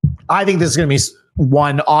 I think this is going to be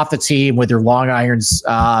one off the tee with your long irons,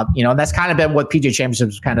 and that's kind of been what PGA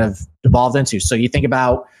Championships kind of devolved into. So you think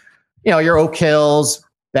about, your Oak Hills,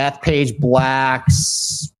 Bethpage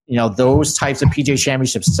Blacks, those types of PGA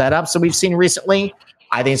Championship setups that we've seen recently.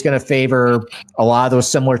 I think it's going to favor a lot of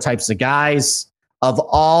those similar types of guys. Of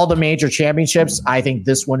all the major championships, I think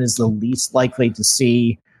this one is the least likely to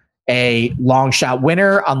see a long shot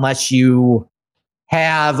winner unless you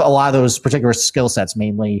have a lot of those particular skill sets,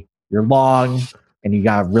 mainly you're long and you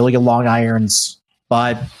got really good long irons,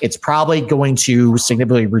 but it's probably going to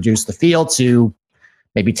significantly reduce the field to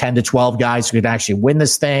maybe 10 to 12 guys who could actually win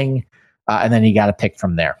this thing. And then you got to pick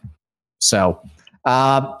from there. So,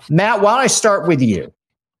 Matt, why don't I start with you?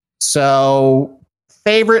 So,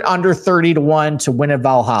 favorite under 30-1 to win at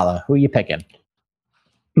Valhalla. Who are you picking? I'm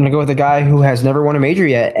going to go with a guy who has never won a major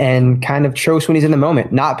yet and kind of shows when he's in the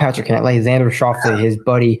moment. Not Patrick Cantlay, Xander Schauffele, his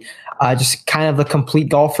buddy. Just kind of a complete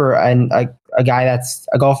golfer and a guy that's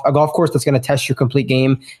a golf course that's going to test your complete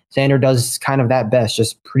game. Xander does kind of that best.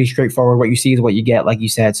 Just pretty straightforward. What you see is what you get, like you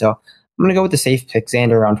said. So I'm going to go with the safe pick,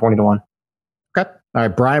 Xander, around 20-1. Okay. All right,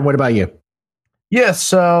 Brian, what about you? Yeah,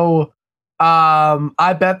 so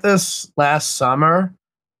I bet this last summer.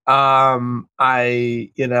 I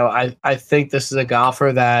think this is a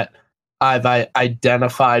golfer that I've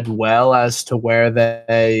identified well as to where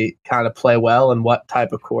they kind of play well and what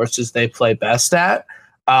type of courses they play best at.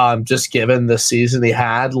 Just given the season he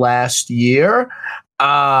had last year,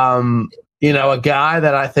 a guy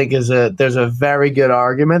that I think there's a very good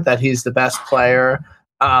argument that he's the best player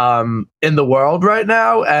in the world right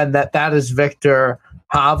now, and that is Victor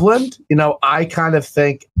Hovland. I kind of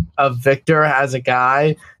think of Victor as a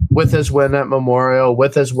guy with his win at Memorial,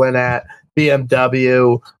 with his win at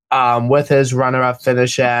BMW, with his runner-up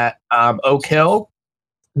finish at Oak Hill.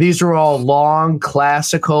 These are all long,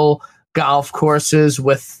 classical golf courses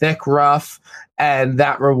with thick rough, and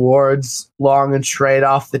that rewards long and straight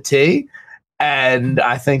off the tee. And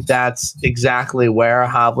I think that's exactly where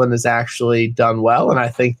Hovland has actually done well, and I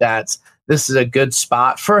think this is a good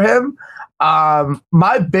spot for him.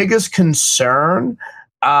 My biggest concern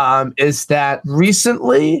is that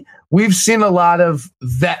recently we've seen a lot of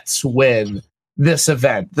vets win this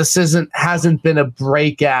event. This hasn't been a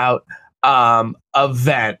breakout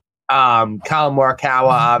event. Colin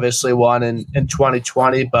Morikawa obviously won in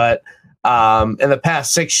 2020, but in the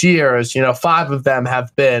past 6 years, 5 of them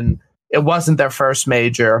it wasn't their first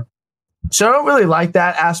major. So I don't really like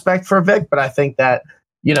that aspect for Vic, but I think that,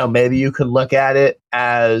 maybe you could look at it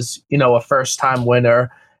as, a first-time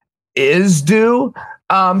winner is due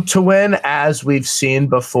to win, as we've seen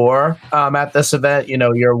before at this event.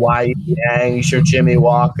 Your Y. Yangs, your Jimmy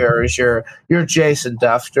Walkers, your Jason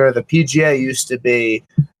Dufter. The PGA used to be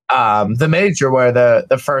the major where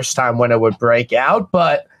the first-time winner would break out,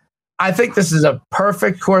 but I think this is a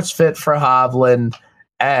perfect course fit for Hovland,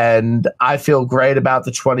 and I feel great about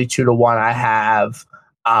the 22-1 I have.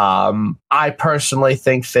 I personally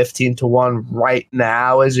think 15-1 right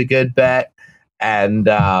now is a good bet, and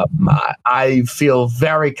I feel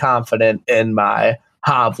very confident in my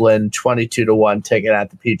Hovland 22-1 ticket at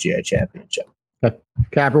the PGA Championship.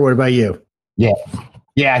 Capper, what about you? Yeah,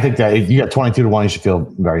 I think that if you got 22-1, you should feel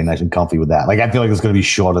very nice and comfy with that. Like, I feel like it's going to be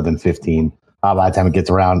shorter than 15 by the time it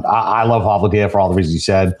gets around. I love Hovland here for all the reasons you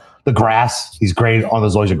said. The grass, he's great on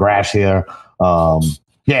those loads of grass here.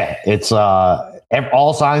 It's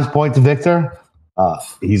all signs point to Victor.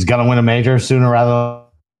 He's going to win a major sooner rather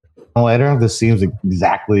than later. This seems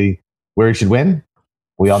exactly where he should win.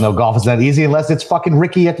 We all know golf is not easy unless it's fucking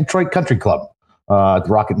Ricky at Detroit Country Club at the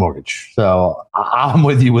Rocket Mortgage. So I'm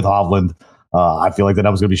with you with Hovland. I feel like the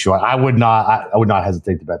number's going to be short. I would not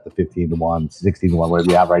hesitate to bet the 15-1, 16-1, whatever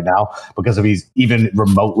we have right now, because if he's even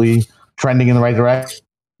remotely trending in the right direction,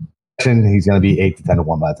 he's going to be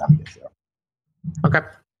 8-10-1 by the time he gets there. Okay.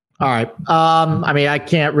 All right. I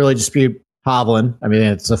can't really dispute Hovland.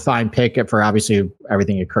 It's a fine pick for obviously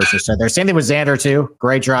everything that Kirschner said there. Same thing with Xander too.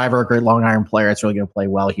 Great driver, great long iron player. It's really going to play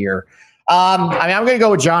well here. I'm going to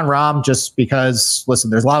go with John Rahm just because, listen,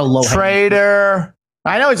 there's a lot of low trader.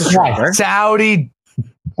 I know he's a trader. Saudi.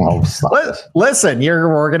 Oh, listen,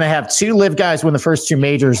 we're going to have 2 live guys win the first 2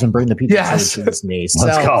 majors and bring the PGA to his knees.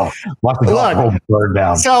 Let's go. Look,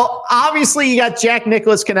 down. So obviously you got Jack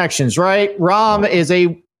Nicklaus connections, right? Rahm is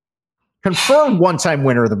a confirmed one-time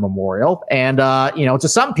winner of the Memorial, and to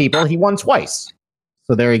some people he won twice.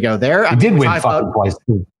 So there you go. There, he did win fucking twice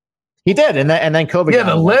too. He did, and then COVID. Yeah,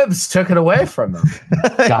 the libs took it away from him.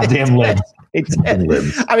 Goddamn libs. It did.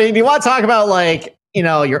 Libs. I mean, if you want to talk about like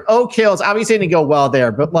your Oak Hills, obviously it didn't go well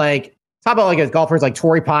there, but like talk about like a golfers like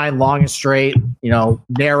Torrey Pine, long and straight,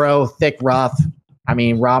 narrow, thick, rough. I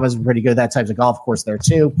mean, Rahm is pretty good at that type of golf course there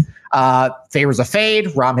too. Favors a fade.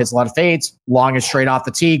 Rahm hits a lot of fades, long and straight off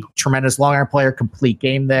the tee. Tremendous long iron player, complete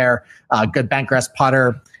game there. Good bentgrass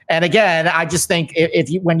putter. And again, I just think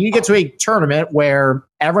when you get to a tournament where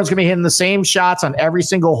everyone's going to be hitting the same shots on every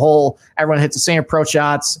single hole, everyone hits the same approach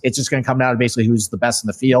shots, it's just going to come down to basically who's the best in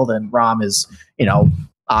the field. And Rahm is,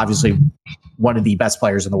 obviously one of the best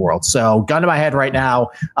players in the world. So gun to my head right now,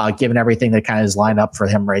 given everything that kind of is lined up for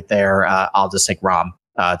him right there, I'll just take Rahm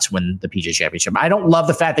to win the PGA Championship. I don't love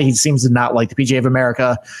the fact that he seems to not like the PGA of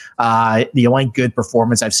America. The only good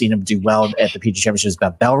performance I've seen him do well at the PGA Championship is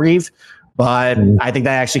about Bellerive. But I think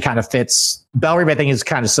that actually kind of fits. Bellerive, I think, is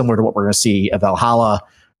kind of similar to what we're going to see at Valhalla.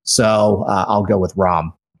 So I'll go with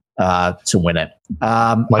Rahm to win it.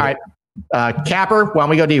 All right. Capper, why don't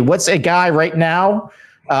we go to you? What's a guy right now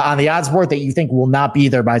on the odds board that you think will not be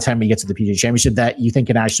there by the time we get to the PGA Championship that you think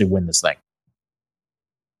can actually win this thing?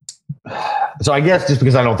 So I guess just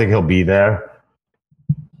because I don't think he'll be there,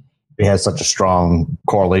 he has such a strong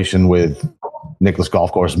correlation with Nicklaus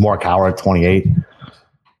Golf Course. Morikawa at 28.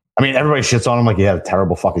 I mean, everybody shits on him like he had a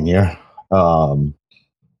terrible fucking year. And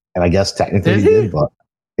I guess technically he did, but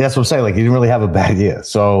that's what I'm saying. Like, he didn't really have a bad year.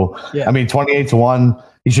 So, yeah. I mean, 28-1,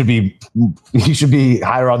 he should be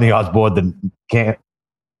higher on the odds board than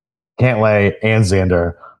Cantlay and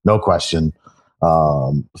Xander, no question.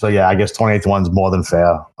 So yeah, I guess 28-1 is more than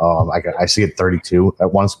fair. I see it 32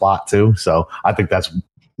 at one spot too. So I think that's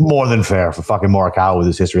more than fair for fucking Morikawa with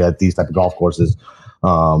his history at these type of golf courses.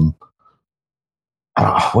 What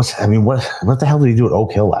the hell did he do at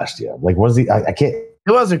Oak Hill last year? Like, was he? I can't.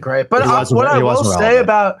 It wasn't great, but what I will say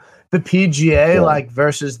about the PGA,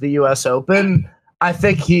 versus the U.S. Open, I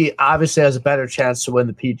think he obviously has a better chance to win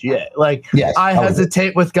the PGA. Like, yes, I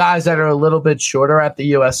hesitate with guys that are a little bit shorter at the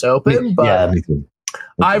U.S. Open, but yeah, me too.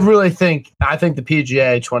 I think the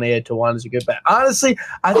PGA 28-1 is a good bet. Honestly,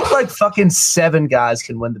 I think like fucking 7 guys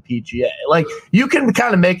can win the PGA. Like, you can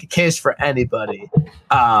kind of make a case for anybody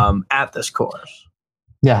at this course.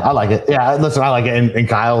 Yeah, I like it. Yeah, listen, I like it. And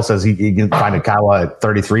Kyle says he can find a Kawa at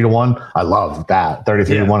 33-1. I love that.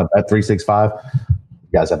 33-1 at 365. You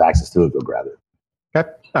guys have access to it, go grab it. Okay.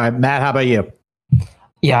 All right, Matt, how about you?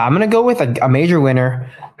 Yeah, I'm going to go with a major winner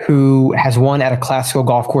who has won at a classical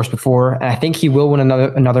golf course before, and I think he will win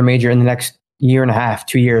another major in the next year and a half,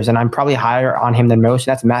 2 years, and I'm probably higher on him than most.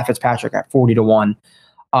 That's Matt Fitzpatrick at 40-1.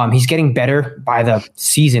 He's getting better by the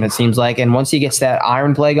season, it seems like, and once he gets that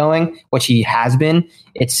iron play going, which he has been,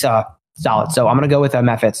 it's solid. So I'm going to go with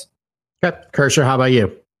Matt Fitz. Okay. Kirschner, how about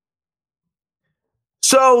you?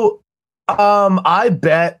 So I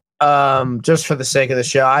bet, just for the sake of the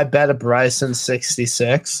show, I bet a Bryson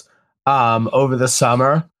 66 over the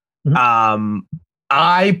summer. Mm-hmm.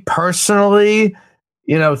 I personally,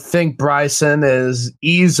 think Bryson is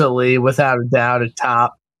easily, without a doubt, a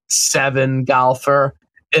top 7 golfer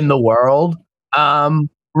in the world.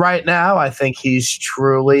 Right now, I think he's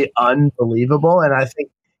truly unbelievable, and I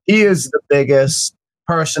think he is the biggest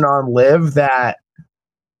person on LIV that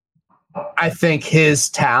I think his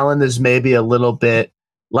talent is maybe a little bit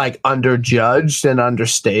like underjudged and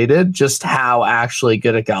understated, just how actually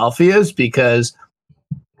good at golf he is, because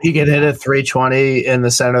he can hit a 320 in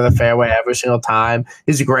the center of the fairway every single time.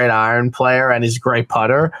 He's a great iron player and he's a great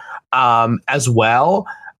putter as well.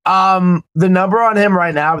 The number on him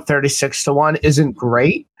right now, 36-1, isn't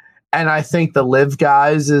great. And I think the LIV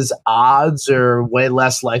guys' odds are way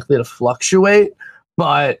less likely to fluctuate.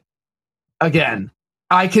 But again,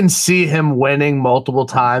 I can see him winning multiple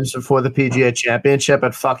times before the PGA Championship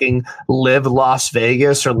at fucking LIV Las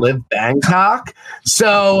Vegas or LIV Bangkok.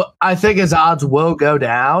 So I think his odds will go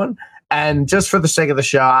down. And just for the sake of the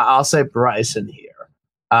show, I'll say Bryson here.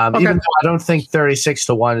 Even though I don't think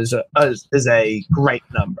 36-1 is a great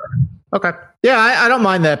number. Okay. Yeah, I don't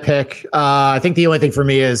mind that pick. I think the only thing for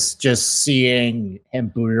me is just seeing him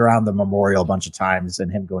booted around the Memorial a bunch of times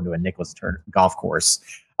and him going to a Nicklaus golf course.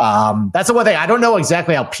 That's the one thing. I don't know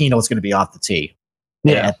exactly how Pino is going to be off the tee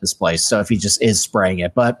at this place. So if he just is spraying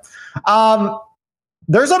it, but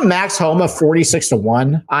there's a max home of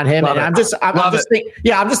 46-1 on him. Love and I'm just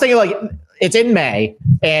thinking like it's in May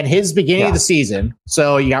and his beginning of the season.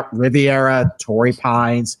 So you got Riviera, Torrey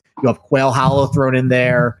Pines, you have Quail Hollow thrown in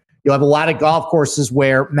there. You'll have a lot of golf courses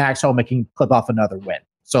where Max Homa can clip off another win.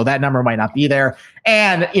 So that number might not be there.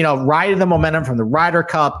 And, riding the momentum from the Ryder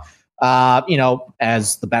Cup,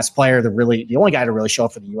 as the best player, the only guy to really show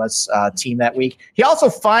up for the U.S. Team that week. He also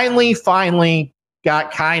finally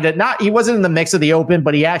got he wasn't in the mix of the Open,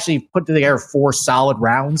 but he actually put together 4 solid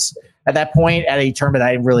rounds at that point at a tournament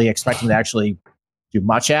I didn't really expect him to actually do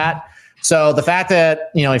much at. So the fact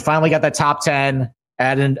that, he finally got that top 10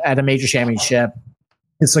 at a major championship,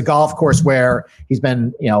 it's a golf course where he's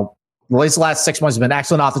been, at least the last 6 months, has been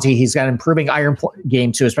excellent off the tee. He's got an improving iron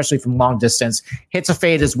game too, especially from long distance. Hits a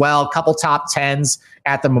fade as well. A couple top 10s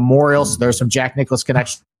at the Memorial. So there's some Jack Nicklaus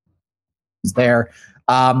connections there.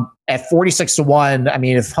 At 46-1, I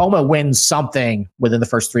mean, if Homa wins something within the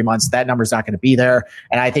first 3 months, that number's not going to be there.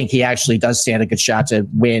 And I think he actually does stand a good shot to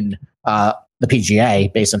win the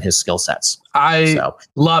PGA based on his skill sets. I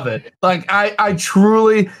love it. Like, I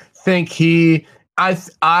truly think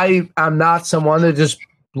I'm not someone that just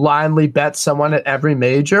blindly bet someone at every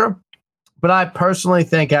major, but I personally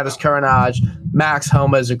think at his current age, Max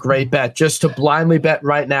Homa is a great bet just to blindly bet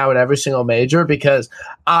right now at every single major, because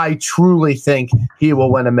I truly think he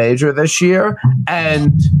will win a major this year.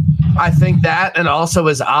 And I think that, and also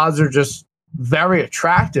his odds are just very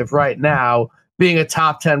attractive right now, being a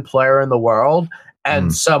top 10 player in the world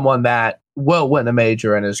and someone that will win a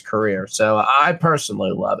major in his career. So I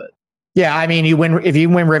personally love it. Yeah, I mean, if you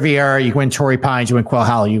win Riviera, you win Torrey Pines, you win Quail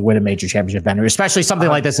Hollow, you win a major championship venue, especially something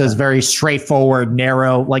like this is very straightforward,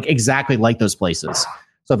 narrow, like exactly like those places.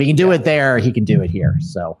 So if he can do it there, he can do it here.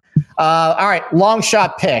 So, all right, long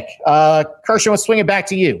shot pick. Kirschner, let's swing it back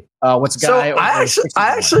to you. What's a guy? So I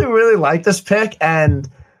actually really like this pick, and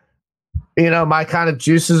my kind of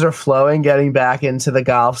juices are flowing getting back into the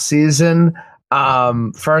golf season.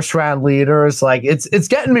 First round leaders, like it's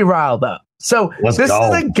getting me riled up. So this is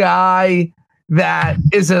a guy that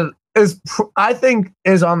I think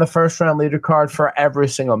is on the first round leader card for every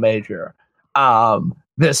single major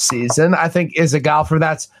this season. I think is a golfer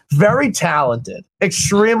that's very talented,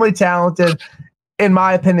 extremely talented. In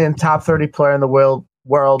my opinion, top 30 player in the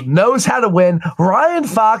world, knows how to win. Ryan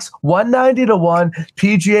Fox, 190-1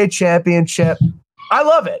 PGA Championship. I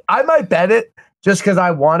love it. I might bet it just because I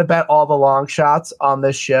want to bet all the long shots on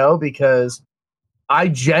this show, because I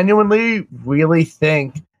genuinely really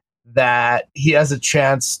think that he has a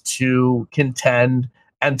chance to contend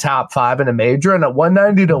and top 5 in a major. And at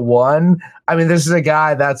 190-1, I mean, this is a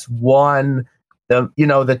guy that's won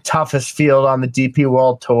the toughest field on the DP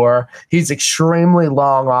World Tour. He's extremely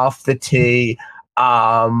long off the tee.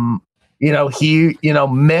 He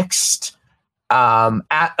mixed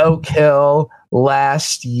at Oak Hill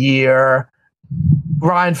last year.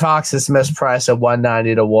 Ryan Fox is mispriced at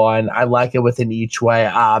 190-1. I like it within each way,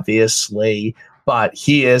 obviously, but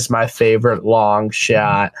he is my favorite long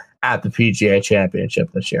shot at the PGA Championship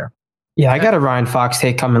this year. Yeah, I got a Ryan Fox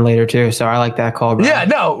take coming later too, so I like that call, bro. Yeah,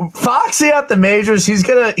 no, Foxy at the majors, he's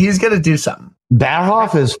gonna do something.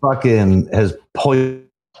 Barhoff has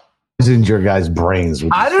poisoned your guys' brains.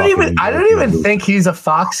 I don't even think he's a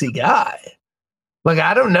Foxy guy. Like,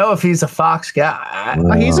 I don't know if he's a Fox guy.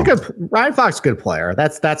 He's a good Ryan Fox, good player.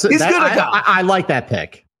 He's good at golf. I like that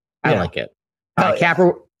pick. I like it.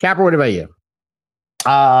 Capper, what about you? So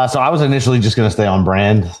I was initially just going to stay on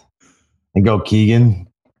brand and go Keegan,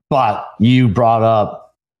 but you brought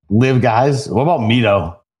up live guys. What about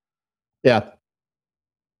Mito? Yeah.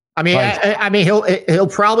 I mean, he'll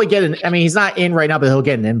probably get an. I mean, he's not in right now, but he'll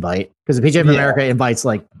get an invite because the PGA of America invites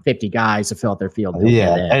like 50 guys to fill out their field.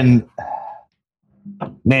 And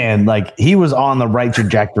man, like he was on the right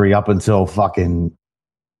trajectory up until fucking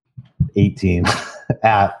 18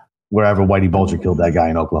 at wherever Whitey Bulger killed that guy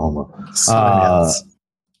in Oklahoma.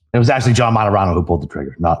 It was actually John Monterano who pulled the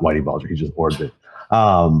trigger, not Whitey Bulger. He just ordered it.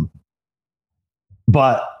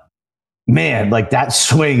 But man, like that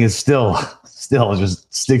swing is still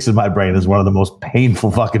just sticks in my brain as one of the most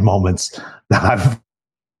painful fucking moments that I've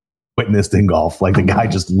witnessed in golf. Like the guy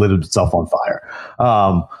just lit himself on fire.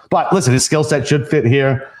 But listen, his skill set should fit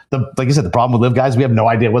here. Like you said, the problem with live guys, we have no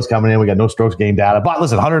idea what's coming in. We got no strokes gained data. But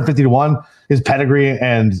listen, 150-1, his pedigree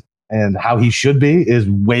and how he should be is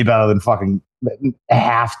way better than fucking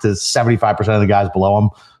half to 75% of the guys below him.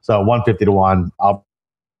 So 150-1, I'll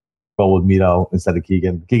go with Mito instead of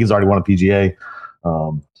Keegan. Keegan's already won a PGA.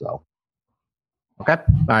 Okay.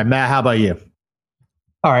 All right, Matt, how about you?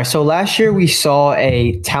 All right. So last year we saw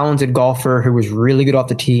a talented golfer who was really good off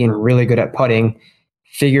the tee and really good at putting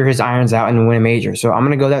figure his irons out and win a major. So I'm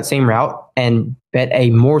going to go that same route and bet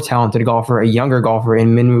a more talented golfer, a younger golfer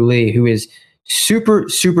in Minwoo Lee, who is super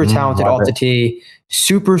talented off the tee,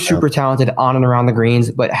 super talented on and around the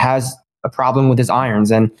greens, but has a problem with his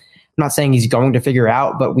irons. And I'm not saying he's going to figure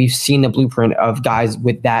out, but we've seen the blueprint of guys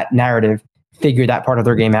with that narrative figure that part of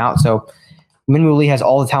their game out. So Minwoo Lee has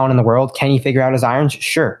all the talent in the world. Can he figure out his irons?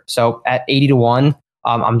 Sure. So at 80-1,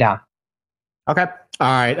 I'm down. Okay. All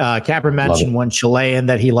right. Capper mentioned one Chilean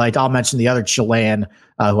that he liked. I'll mention the other Chilean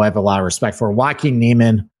who I have a lot of respect for. Joaquin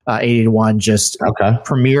Niemann, 80-1, just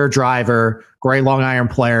premier driver, great long iron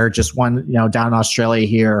player, just won, down in Australia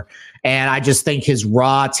here. And I just think his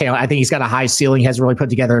raw talent, I think he's got a high ceiling, he hasn't really put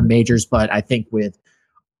together in majors, but I think with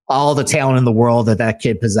all the talent in the world that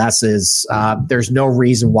kid possesses, there's no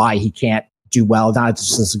reason why he can't do well, not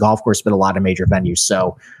just this golf course, but a lot of major venues.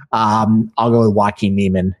 So I'll go with Joaquin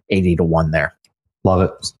Niemann, 80-1 there. Love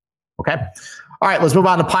it. Okay. All right, let's move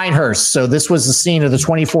on to Pinehurst. So this was the scene of the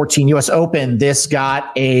 2014 U.S. Open. This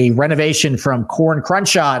got a renovation from Corin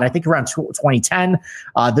Crenshaw, and I think around 2010.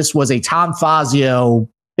 This was a Tom Fazio.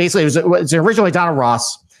 Basically, it was originally Donald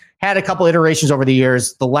Ross. Had a couple iterations over the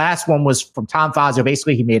years. The last one was from Tom Fazio.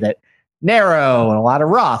 Basically, he made it narrow and a lot of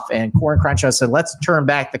rough. And Corin Crenshaw said, let's turn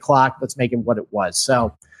back the clock. Let's make it what it was.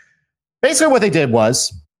 So basically what they did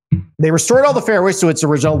was they restored all the fairways to its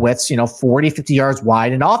original widths, 40, 50 yards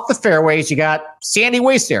wide. And off the fairways, you got sandy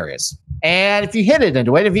waste areas. And if you hit it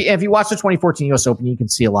into it, if you watch the 2014 U.S. Open, you can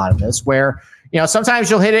see a lot of this where, sometimes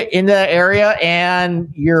you'll hit it in the area and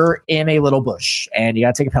you're in a little bush and you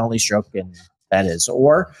got to take a penalty stroke, and that is.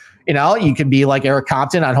 Or, you can be like Eric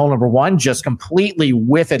Compton on hole number 1, just completely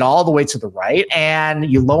whiff it all the way to the right. And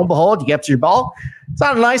you, lo and behold, you get up to your ball. It's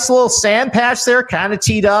on a nice little sand patch there, kind of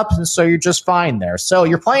teed up. And so you're just fine there. So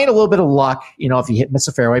you're playing a little bit of luck, if you miss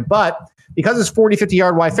a fairway. But because it's 40, 50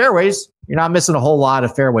 yard wide fairways, you're not missing a whole lot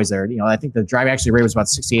of fairways there. I think the drive actually rate was about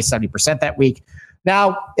 68, 70% that week.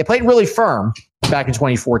 Now, they played really firm back in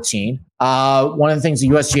 2014. One of the things the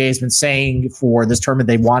USGA has been saying for this tournament,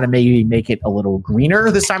 they want to maybe make it a little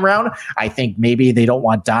greener this time around. I think maybe they don't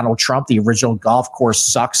want Donald Trump, the original golf course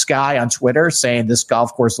sucks guy on Twitter, saying this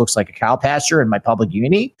golf course looks like a cow pasture in my public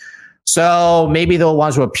uni. So maybe they'll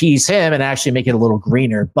want to appease him and actually make it a little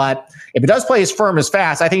greener. But if it does play as firm as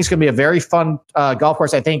fast, I think it's going to be a very fun golf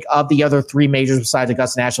course. I think of the other 3 majors besides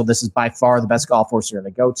Augusta National, this is by far the best golf course you're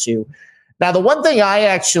going to go to. Now, the one thing I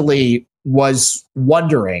actually was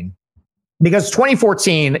wondering, because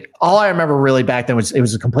 2014, all I remember really back then was it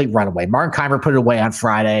was a complete runaway. Martin Keimer put it away on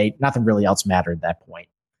Friday. Nothing really else mattered at that point.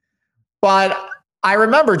 But I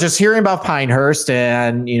remember just hearing about Pinehurst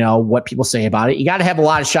and, what people say about it. You got to have a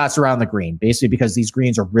lot of shots around the green, basically because these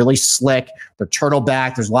greens are really slick. They're turtle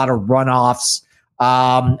back. There's a lot of runoffs.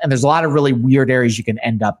 And there's a lot of really weird areas you can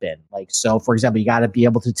end up in. So for example, you got to be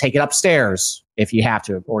able to take it upstairs if you have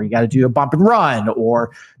to, or you got to do a bump and run, or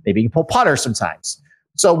maybe you can pull putter sometimes.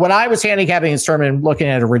 So when I was handicapping this tournament and looking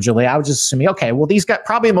at it originally, I was just assuming, okay, well, these guys,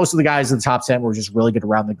 probably most of the guys in the top 10 were just really good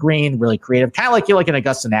around the green, really creative, kind of like an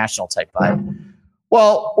Augusta National type vibe.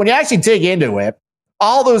 Well, when you actually dig into it,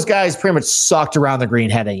 all those guys pretty much sucked around the green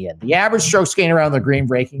heading in. The average strokes gain around the green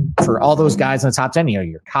breaking for all those guys in the top 10,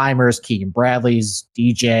 your Keimers, Keegan Bradley's,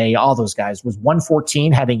 DJ, all those guys, was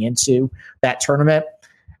 114 heading into that tournament.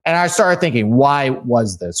 And I started thinking, why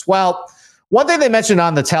was this? Well, one thing they mentioned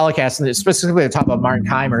on the telecast, and specifically the top of Martin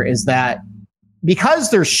Keimer, is that because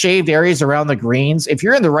there's shaved areas around the greens, if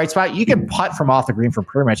you're in the right spot, you can putt from off the green from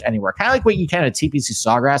pretty much anywhere. Kind of like what you can at TPC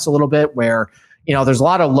Sawgrass a little bit, where there's a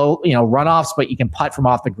lot of low, runoffs, but you can putt from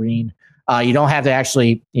off the green. You don't have to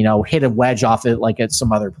actually, hit a wedge off it like at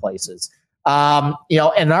some other places. And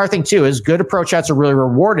another thing too is good approach shots are really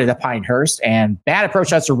rewarded at Pinehurst, and bad approach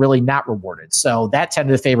shots are really not rewarded. So that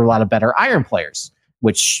tended to favor a lot of better iron players,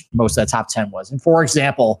 which most of that top 10 was. And for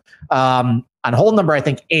example, on hole number, I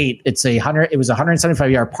think 8, it was a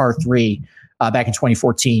 175-yard par 3 back in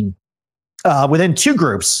 2014. Within 2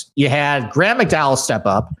 groups, you had Graham McDowell step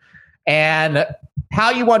up. And how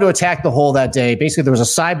you want to attack the hole that day, basically there was a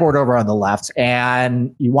sideboard over on the left,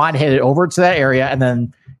 and you want to hit it over to that area, and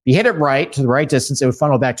then if you hit it right to the right distance, it would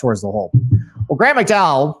funnel back towards the hole. Well, Graham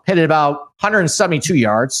McDowell hit it about 172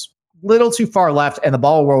 yards, little too far left, and the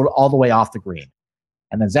ball rolled all the way off the green.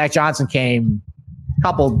 And then Zach Johnson came a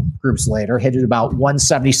couple groups later, hit it about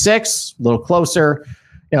 176, a little closer.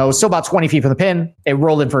 It was still about 20 feet from the pin. It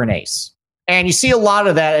rolled in for an ace. And you see a lot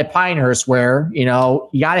of that at Pinehurst where, you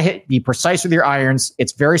got to be precise with your irons.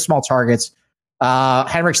 It's very small targets.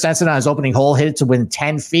 Henrik Stenson on his opening hole hit it to within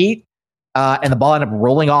 10 feet, and the ball ended up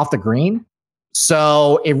rolling off the green.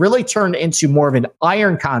 So it really turned into more of an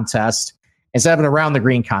iron contest instead of an around the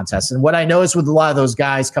green contest. And what I noticed with a lot of those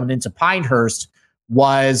guys coming into Pinehurst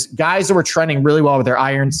was guys that were trending really well with their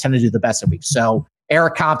irons tend to do the best of week. So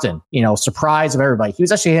Eric Compton, surprise of everybody. He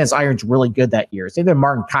was actually hitting his irons really good that year. Same with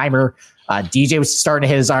Martin Keimer. DJ was starting to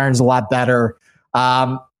hit his irons a lot better.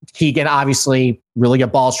 Keegan, obviously, really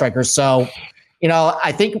good ball striker. So,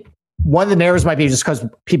 I think one of the narratives might be just because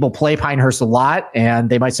people play Pinehurst a lot, and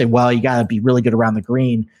they might say, well, you got to be really good around the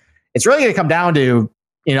green. It's really going to come down to,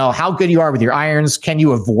 how good you are with your irons. Can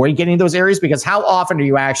you avoid getting those areas? Because how often are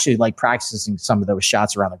you actually like practicing some of those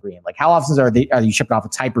shots around the green? Like how often are you shipping off a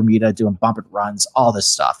tight Bermuda, doing bump and runs, all this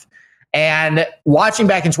stuff? And watching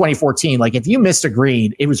back in 2014, like if you missed a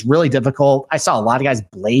green, it was really difficult. I saw a lot of guys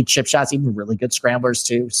blade chip shots, even really good scramblers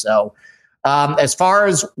too. So as far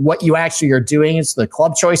as what you actually are doing, it's the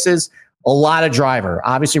club choices, a lot of driver,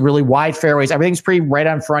 obviously really wide fairways. Everything's pretty right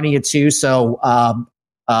on front of you too. So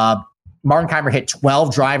Martin Keimer hit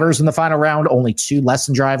 12 drivers in the final round, only 2 less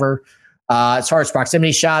than driver. As far as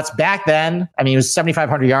proximity shots, back then, I mean, it was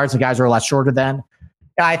 7,500 yards. The guys were a lot shorter then.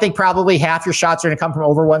 I think probably half your shots are going to come from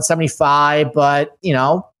over 175, but,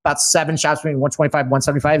 about 7 shots between 125 and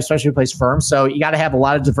 175, especially if it plays firm. So you got to have a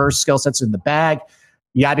lot of diverse skill sets in the bag.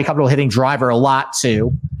 You got to be comfortable hitting driver a lot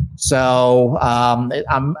too. So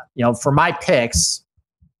for my picks,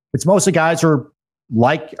 it's mostly guys who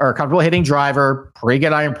are comfortable hitting driver, pretty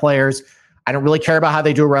good iron players. I don't really care about how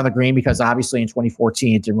they do around the green because obviously in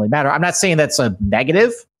 2014 it didn't really matter. I'm not saying that's a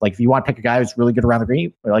negative. Like if you want to pick a guy who's really good around the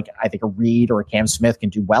green, like I think a Reed or a Cam Smith can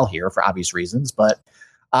do well here for obvious reasons, but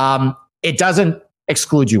it doesn't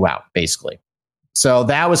exclude you out basically. So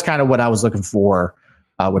that was kind of what I was looking for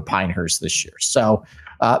with Pinehurst this year. So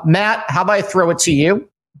Matt, how about I throw it to you?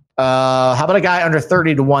 How about a guy under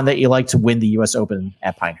 30-1 that you like to win the U.S. Open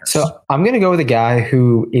at Pinehurst? So I'm going to go with a guy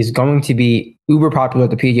who is going to be uber popular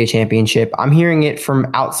at the PGA Championship. I'm hearing it from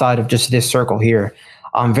outside of just this circle here.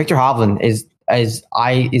 Victor Hovland is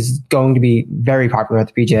going to be very popular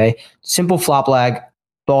at the PGA. Simple flop lag,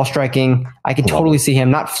 ball striking. I can totally see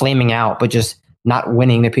him not flaming out, but just not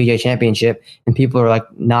winning the PGA Championship. And people are like,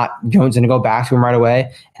 not Jones going to go back to him right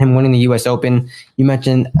away. And him winning the U.S. Open. You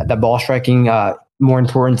mentioned the ball striking more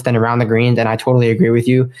important than around the greens, and I totally agree with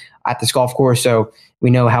you at this golf course. So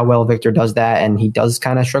we know how well Victor does that, and he does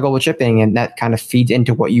kind of struggle with chipping, and that kind of feeds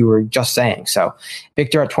into what you were just saying. So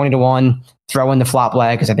Victor at 20-1, throw in the flop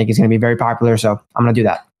leg because I think he's going to be very popular. So I'm going to do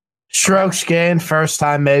that. Strokes gained, first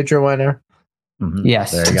time major winner. Mm-hmm.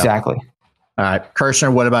 Yes, exactly. All right,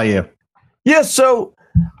 Kirschner, what about you? Yeah, so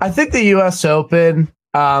I think the U.S. Open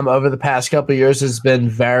over the past couple of years has been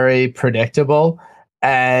very predictable.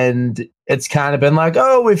 And it's kind of been like,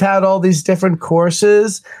 oh, we've had all these different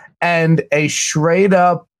courses and a straight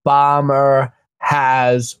up bomber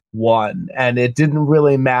has won. And it didn't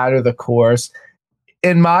really matter the course.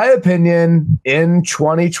 In my opinion, in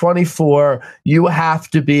 2024, you have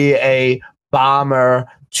to be a bomber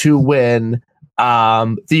to win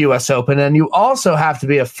the U.S. Open. And you also have to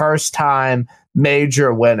be a first time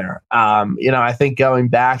major winner. I think going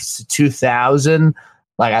back to 2000,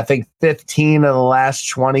 like I think 15 of the last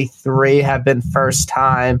 23 have been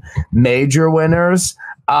first-time major winners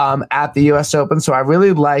at the U.S. Open. So I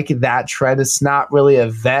really like that trend. It's not really a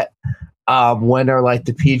vet winner like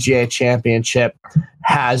the PGA Championship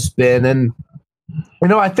has been. And,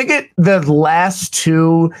 I think the last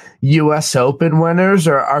 2 U.S. Open winners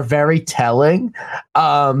are very telling.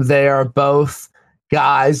 They are both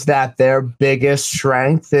guys that their biggest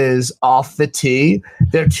strength is off the tee.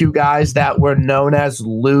 They're 2 guys that were known as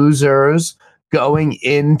losers going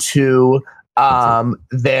into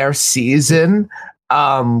their season.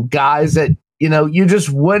 Guys that, you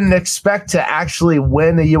just wouldn't expect to actually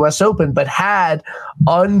win a U.S. Open, but had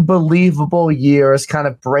unbelievable years, kind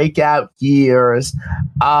of breakout years.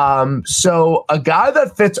 So a guy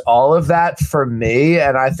that fits all of that for me,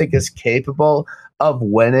 and I think is capable of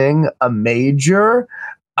winning a major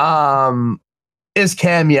is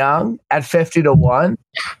Cam Young at 50-1.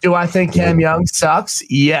 Do I think Cam Young sucks?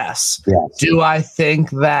 Yes. Do I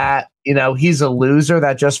think that, he's a loser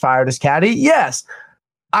that just fired his caddy? Yes.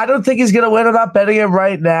 I don't think he's going to win. I'm not betting him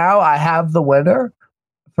right now. I have the winner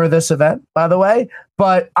for this event, by the way,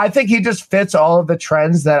 but I think he just fits all of the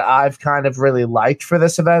trends that I've kind of really liked for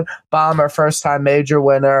this event. Bomber, first time major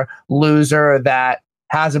winner, loser that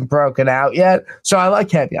hasn't broken out yet. So I like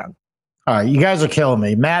Cam Young. All right, you guys are killing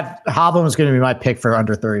me. Matt Hovland is going to be my pick for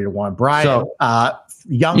under 30-1. Brian,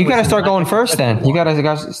 Young. You got to start going first then. You got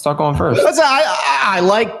to start going first. I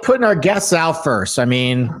like putting our guests out first. I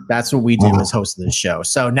mean, that's what we do as hosts of this show.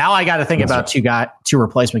 So now I got to think about two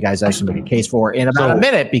replacement guys I actually make a case for in about a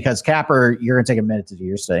minute because Capper, you're going to take a minute to do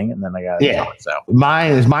your thing, and then I got to talk. So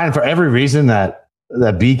mine is mine for every reason that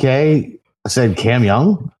BK said Cam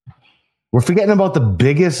Young. We're forgetting about the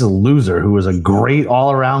biggest loser who was a great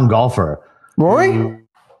all-around golfer. Rory?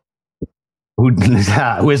 Who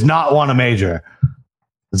has not won a major.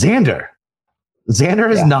 Xander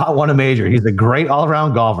has not won a major. He's a great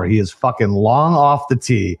all-around golfer. He is fucking long off the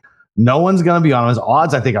tee. No one's going to be on his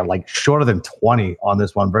odds. I think are like shorter than 20 on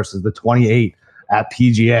this one versus the 28 at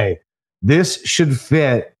PGA. This should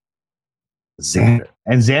fit Xander,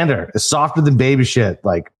 and Xander is softer than baby shit.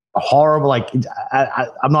 Like horrible. Like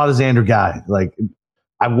I'm not a Xander guy. Like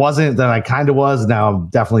I wasn't, then I kind of was. Now I'm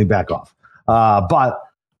definitely back off. But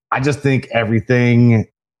I just think everything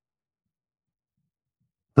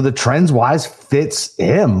for the trends wise fits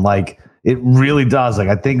him. Like it really does. Like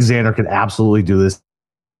I think Xander can absolutely do this.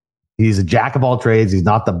 He's a jack of all trades. He's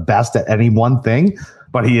not the best at any one thing,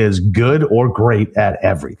 but he is good or great at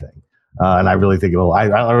everything. And I really think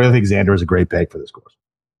I really think Xander is a great pick for this course.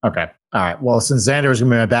 Okay. All right. Well, since Xander is going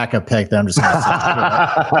to be my backup pick, then I'm just going to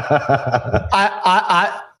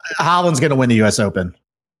Holland's going to win the U.S. Open.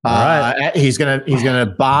 All right. He's gonna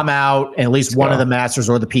bomb out at least one of the Masters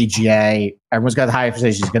or the PGA. Everyone's got the high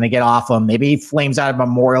expectations. He's gonna get off him. Maybe he flames out of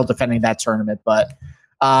Memorial defending that tournament. But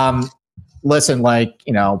listen, like,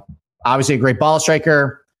 you know, obviously a great ball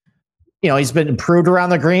striker. You know, he's been improved around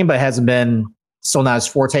the green, but hasn't been still not his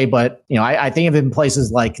forte. But you know, I think of it in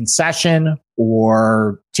places like Concession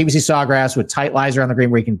or TPC Sawgrass with tight lies around the green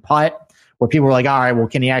where he can putt, where people were like, all right, well,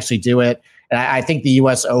 can he actually do it? And I think the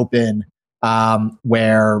U.S. Open,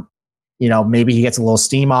 where, you know, maybe he gets a little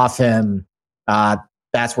steam off him,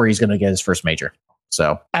 that's where he's going to get his first major.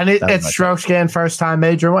 So, and it's strokes gained first time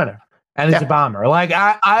major winner, and he's a bomber. Like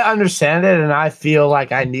I understand it, and I feel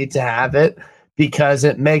like I need to have it because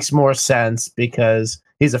it makes more sense because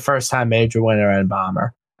he's a first time major winner and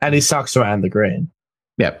bomber, and he sucks around the green.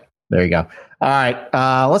 Yep, there you go. All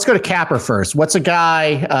right, let's go to Capper first. What's a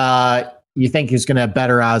guy you think is going to have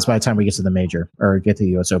better odds by the time we get to the major or get to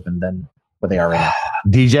the U.S. Open than what they are right now?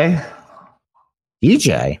 DJ.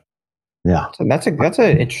 Yeah. So that's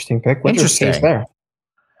an interesting pick. What's Interesting. your case there?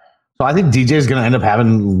 So I think DJ is going to end up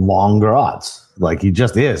having longer odds. Like he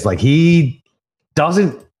just is. Like he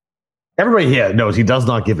doesn't. Everybody here knows he does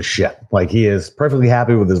not give a shit. Like he is perfectly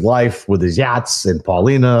happy with his life, with his yachts and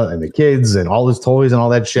Paulina and the kids and all his toys and all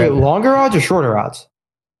that shit. Wait, longer odds or shorter odds?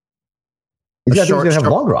 He's going to have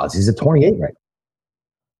longer odds. He's at 28 right.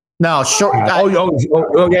 No, short. Yeah. Oh,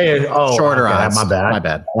 shorter okay, odds. My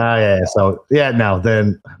bad. Yeah. So no.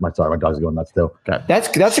 Then my dog's going nuts still. Okay. That's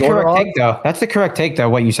the correct take though. That's the correct take though.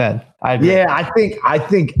 What you said. I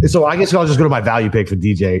think. So I guess I'll just go to my value pick for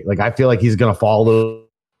DJ. Like I feel like he's going to fall a little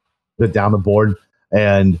bit down the board,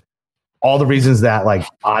 and all the reasons that like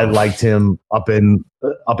I liked him up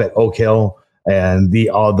at Oak Hill, and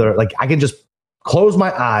the other like I can just close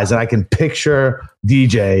my eyes and I can picture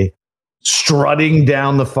DJ strutting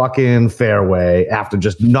down the fucking fairway after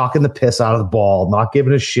just knocking the piss out of the ball, not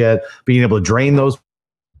giving a shit, being able to drain those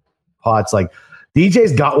putts. Like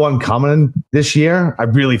DJ's got one coming this year. I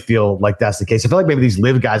really feel like that's the case. I feel like maybe these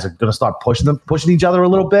live guys are going to start pushing each other a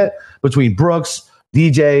little bit between Brooks,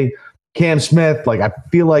 DJ, Cam Smith. Like I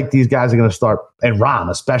feel like these guys are going to start, and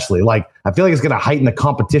Rahm especially. Like I feel like it's going to heighten the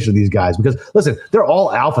competition of these guys because listen, they're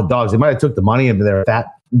all alpha dogs. They might have took the money and they're fat,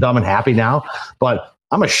 dumb, and happy now, but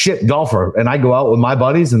I'm a shit golfer, and I go out with my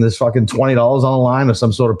buddies, and there's fucking $20 on the line or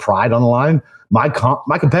some sort of pride on the line. My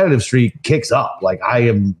competitive streak kicks up. Like I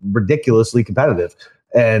am ridiculously competitive,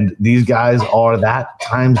 and these guys are that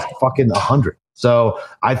times fucking 100. So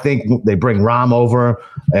I think they bring Rahm over,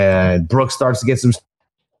 and Brooks starts to get some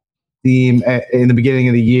steam in the beginning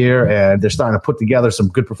of the year, and they're starting to put together some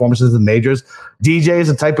good performances in the majors. DJ is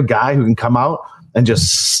the type of guy who can come out and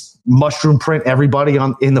just mushroom print everybody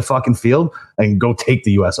in the fucking field and go take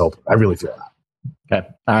the U.S. Open. I really feel that.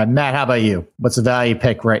 Okay. Matt, how about you? What's the value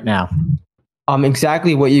pick right now?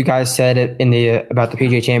 Exactly what you guys said about the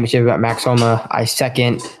PGA Championship, about Max Homa. I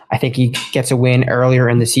second. I think he gets a win earlier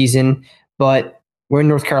in the season, but we're in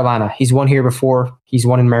North Carolina. He's won here before. He's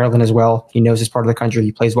won in Maryland as well. He knows this part of the country.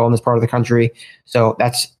 He plays well in this part of the country. So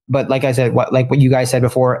but like I said, what you guys said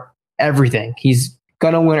before, everything. He's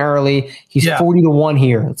gonna win early. He's 40-1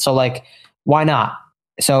 here. So like, why not?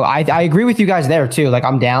 So I agree with you guys there too. Like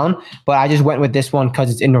I'm down, but I just went with this one because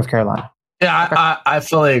it's in North Carolina. Yeah, I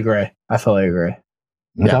fully agree.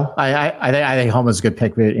 Yeah, I think Homa's a good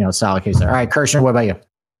pick. You know, solid case there. All right, Kirschner, what about you?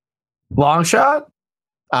 Long shot,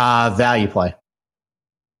 value play.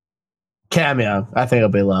 Cameo. I think it'll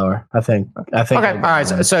be lower. I think. Okay. All right.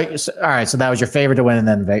 So all right. So that was your favorite to win, and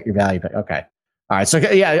then your value pick. Okay. All right. So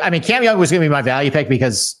yeah, I mean, Cam Young was going to be my value pick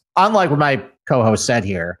because unlike what my co-host said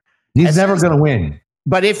here, he's never going to win.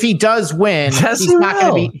 But if he does win, he's not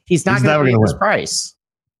going to be his price.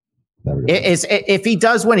 If he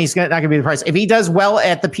does win, he's not going to be the price. If he does well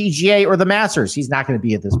at the PGA or the Masters, he's not going to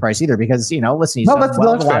be at this price either because, you know, listen, he's done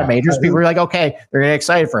well at a lot of majors. People are like, okay, they're getting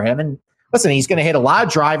excited for him. And listen, he's going to hit a lot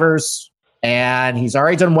of drivers. And he's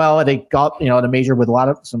already done well at a major with a lot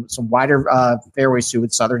of some wider fairways too,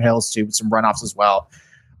 with Southern Hills too, with some runoffs as well.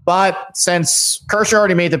 But since Kirschner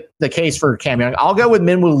already made the case for Cam Young, I'll go with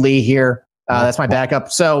Minwoo Lee here. That's my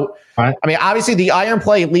backup. So, right. I mean, obviously the iron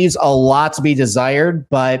play leaves a lot to be desired,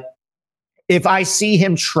 but if I see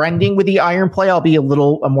him trending with the iron play, I'll be a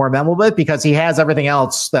little more amenable with it because he has everything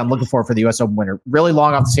else that I'm looking for the U.S. Open winner. Really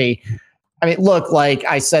long off the tee. I mean, look, like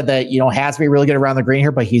I said that, has to be really good around the green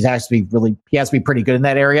here, but he has to be pretty good in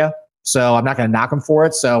that area. So I'm not going to knock him for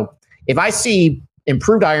it. So if I see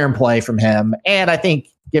improved iron play from him, and I think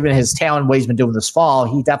given his talent, what he's been doing this fall,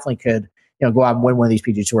 he definitely could, go out and win one of these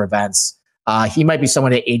PGA Tour events. He might be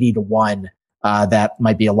someone at 80-1 that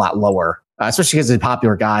might be a lot lower, especially because he's a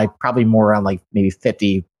popular guy, probably more around like maybe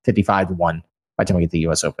 50, 55-1 by the time we get the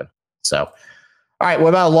U.S. Open. So, all right, what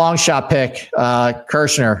about a long shot pick?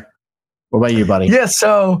 Kirschner. What about you, buddy? Yeah,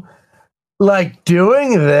 so like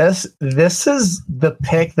doing this is the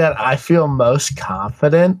pick that I feel most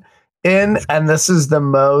confident in, and this is the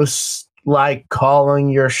most like calling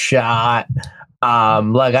your shot.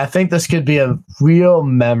 Like I think this could be a real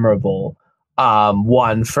memorable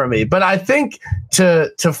one for me. But I think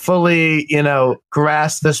to fully,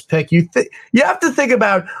 grasp this pick, you have to think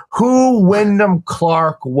about who Wyndham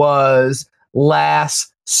Clark was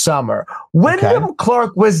last summer. Wyndham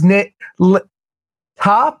Clark was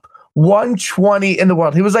top 120 in the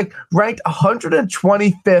world. He was like ranked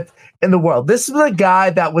 125th in the world. This is a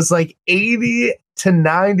guy that was like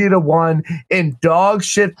 80-90-1 in dog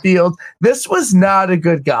shit field. This was not a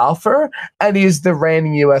good golfer, and he's the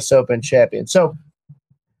reigning U.S. Open champion. So,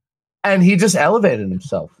 and he just elevated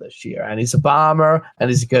himself this year, and he's a bomber,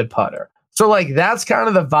 and he's a good putter. So, like, that's kind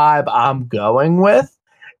of the vibe I'm going with.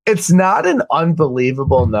 It's not an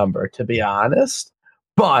unbelievable number, to be honest,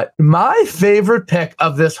 but my favorite pick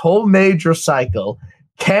of this whole major cycle,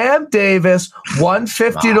 Cam Davis,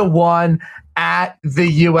 150-1 at the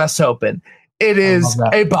U.S. Open. It is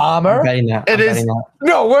a bomber.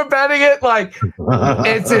 No, we're betting it like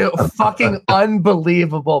it's a fucking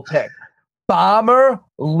unbelievable pick. Bomber,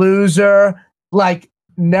 loser, like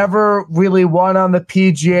never really won on the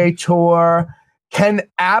PGA Tour, can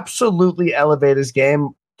absolutely elevate his game.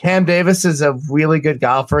 Cam Davis is a really good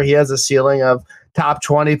golfer. He has a ceiling of top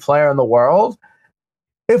 20 player in the world.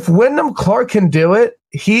 If Wyndham Clark can do it,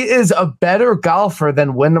 he is a better golfer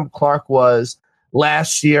than Wyndham Clark was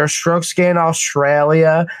last year. Strokes gained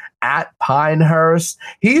Australia at Pinehurst.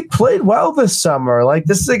 He played well this summer. Like,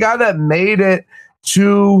 this is a guy that made it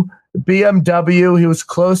to BMW. He was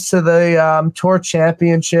close to the Tour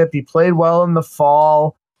Championship. He played well in the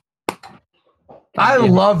fall. I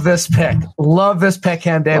love this pick.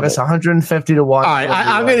 Cam Davis, 150-1. All right,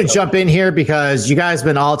 I'm going to jump in here because you guys have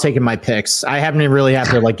been all taking my picks. I haven't even really have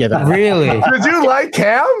to give it. Really? Did you like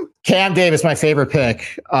Cam? Cam Davis, my favorite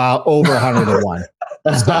pick, over 100-1.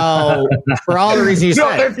 So for all the reasons you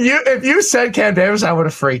said, if you said Cam Davis, I would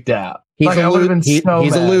have freaked out. He's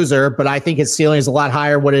a loser, but I think his ceiling is a lot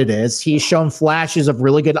higher. What it is, he's shown flashes of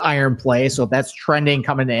really good iron play. So if that's trending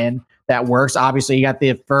coming in, that works. Obviously, you got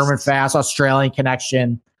the firm and fast Australian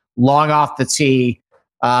connection, long off the tee.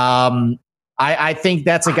 I think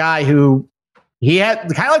that's a guy who he had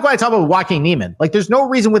kind of like what I talked about with Joaquin Niemann. Like, there's no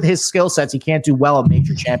reason with his skill sets he can't do well at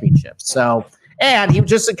major championships. So, and he was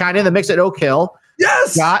just kind of in the mix at Oak Hill.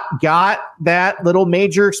 Yes, got that little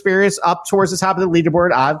major experience up towards the top of the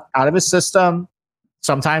leaderboard out of his system.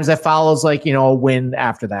 Sometimes that follows a win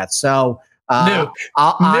after that. So. Nuke.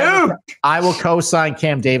 I will co-sign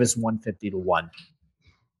Cam Davis 150-1.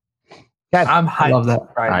 I'm hyped. Love that. All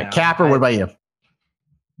right, Capper, what about you?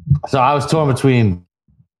 So I was torn between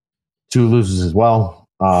two losers as well.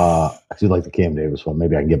 I do like the Cam Davis one.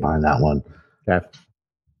 Maybe I can get behind that one. Okay.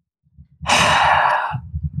 I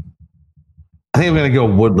think I'm going to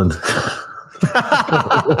go Woodland.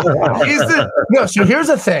 So here's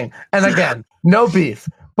the thing. And again, no beef.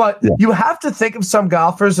 But you have to think of some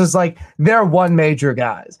golfers as like they're one major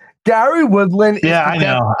guys. Gary Woodland is I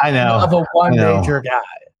know. of a one major guy.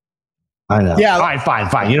 I know. Yeah. All right,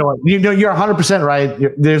 fine. You know what? You're 100%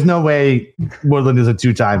 right. There's no way Woodland is a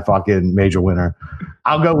two-time fucking major winner.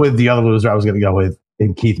 I'll go with the other loser I was going to go with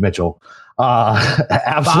in Keith Mitchell.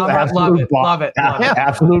 Absolute bomber,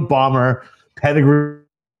 pedigree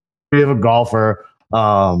of a golfer.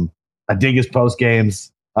 I dig his post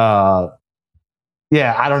games.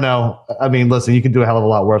 Yeah, I don't know. I mean, listen, you can do a hell of a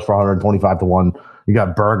lot worse for 125-1. You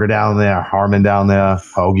got Berger down there, Harmon down there,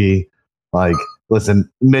 Hoagie. Like, listen,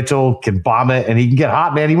 Mitchell can bomb it and he can get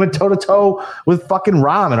hot, man. He went toe to toe with fucking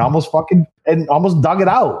Rahm and almost dug it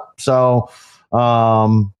out. So,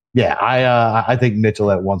 I think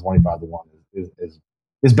Mitchell at 125-1 is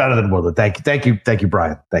is better than Woodland. Thank you,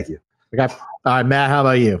 Brian. Thank you. Okay. All right, Matt, how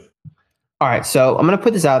about you? All right, so I'm going to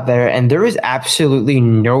put this out there, and there is absolutely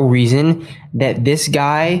no reason that this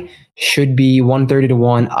guy should be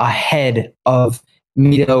 130-1 ahead of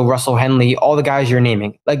Mito, Russell Henley, all the guys you're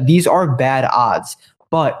naming. Like, these are bad odds,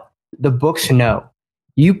 but the books know.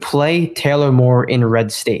 You play Taylor Moore in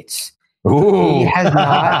red states. Ooh. He has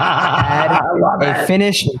not had a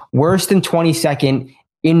finish worse than 22nd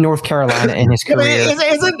in North Carolina in his career.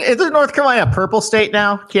 Isn't North Carolina a purple state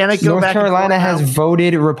now? Can it go North back? North Carolina has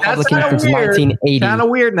voted Republican since 1980. Kind of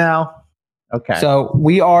weird now. Okay. So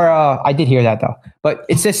we are, I did hear that though, but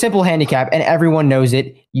it's a simple handicap and everyone knows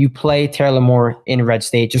it. You play Taylor Moore in red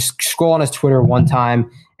state. Just scroll on his Twitter one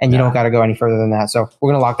time and you don't got to go any further than that. So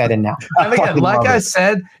we're going to lock that in now. And again, like I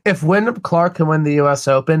said, if Wyndham Clark can win the U.S.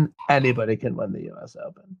 Open, anybody can win the U.S.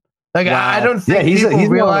 Open. Like, wow. I don't think people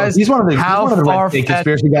realize he's one of the far red state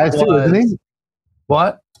conspiracy guys too, isn't he?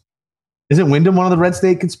 What? Isn't Wyndham one of the red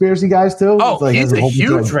state conspiracy guys too? Oh, like, he's a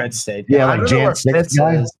huge red state. Yeah, like Jan 6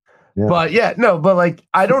 guys. Yeah. But like,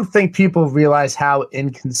 I don't think people realize how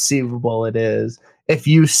inconceivable it is if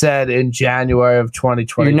you said in January of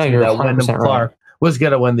 2022 that Wyndham Clark was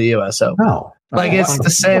going to win the U.S. Open. No. Like, it's the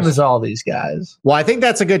same as all these guys. Well, I think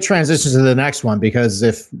that's a good transition to the next one, because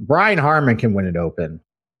if Brian Harman can win an Open,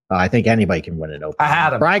 I think anybody can win an Open. I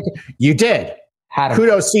had him. Brian, you did.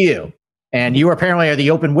 Kudos to you. And you apparently are the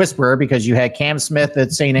Open whisperer because you had Cam Smith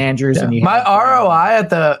at St. Andrews. Yeah. And my ROI at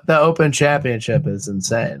the Open Championship is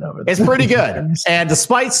insane. It's pretty good. And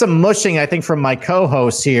despite some mushing, I think, from my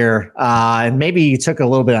co-host here, and maybe you took a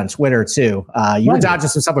little bit on Twitter too, you were dodging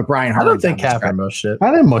some stuff with Brian Harman. I don't think Catherine mushed it.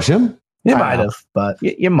 I didn't mush him. You might have, but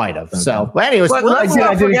you might have. Okay. So, but anyways, let's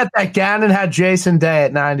not forget that Gannon had Jason Day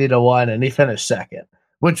at 90-1 and he finished second,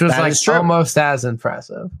 which was almost as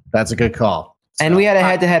impressive. That's a good call. And we had a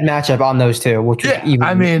head-to-head matchup on those two, which was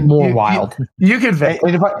even more wild. You could.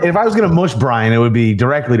 If I was going to mush Brian, it would be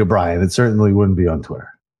directly to Brian. It certainly wouldn't be on Twitter.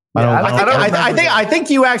 I think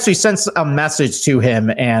you actually sent a message to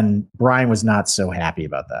him, and Brian was not so happy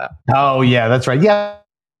about that. Oh yeah, that's right. Yeah.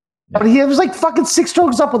 But he was like fucking 6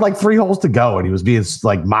 strokes up with like 3 holes to go, and he was being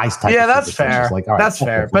like my type. Yeah, that's fair. Like, right, that's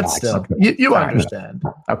fair. But still, you understand.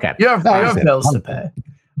 Okay, you have bills to pay.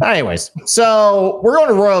 Anyways, so we're going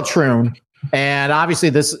to Royal Troon, and obviously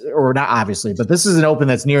this is an Open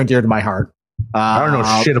that's near and dear to my heart. I don't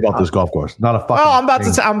know shit about this golf course. Not a fucking. Oh, I'm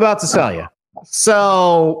about to tell you.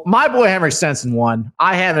 So my boy Henrik Stenson won.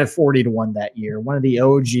 I had him at 40-1 that year. One of the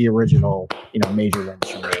OG original, major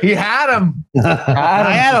wins for me. He had him.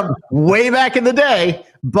 I had him way back in the day.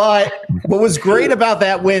 But what was great about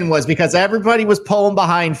that win was because everybody was pulling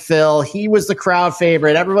behind Phil. He was the crowd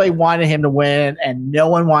favorite. Everybody wanted him to win, and no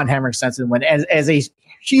one wanted Henrik Stenson to win. As a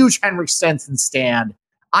huge Henrik Stenson stan,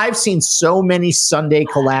 I've seen so many Sunday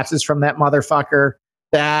collapses from that motherfucker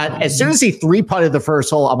that as soon as he 3-putted the first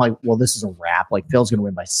hole, I'm like, well, this is a wrap. Like, Phil's going to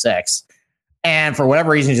win by 6. And for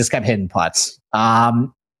whatever reason, he just kept hitting putts.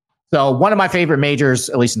 So one of my favorite majors,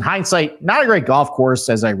 at least in hindsight, not a great golf course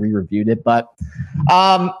as I re-reviewed it. But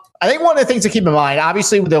I think one of the things to keep in mind,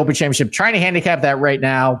 obviously with the Open Championship, trying to handicap that right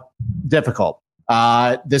now, difficult.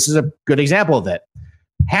 This is a good example of it.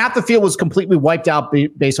 Half the field was completely wiped out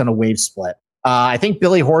based on a wave split. I think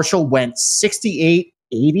Billy Horschel went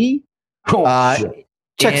 68-80.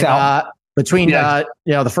 Checks out between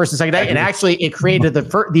the first and second day, and actually it created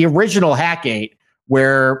the original Hackgate,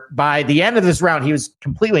 where by the end of this round he was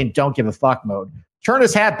completely in don't give a fuck mode. Turned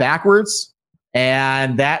his hat backwards,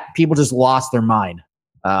 and that people just lost their mind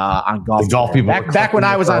on golf. Golf people back when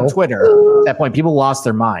I was on Twitter, at that point people lost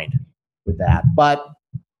their mind with that. But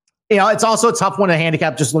it's also a tough one to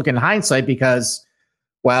handicap just looking in hindsight because,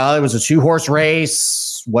 well, it was a 2-horse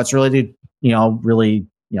race. What's really to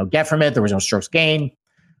get from it? There was no strokes gained.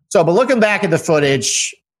 So, but looking back at the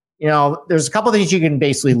footage, there's a couple of things you can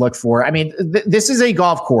basically look for. I mean, this is a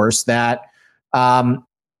golf course that,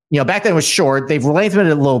 back then it was short. They've lengthened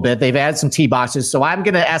it a little bit. They've added some tee boxes. So I'm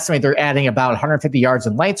going to estimate they're adding about 150 yards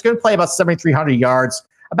in length. It's going to play about 7,300 yards,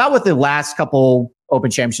 about what the last couple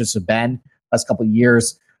Open Championships have been, last couple of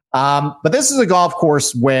years. But this is a golf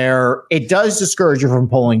course where it does discourage you from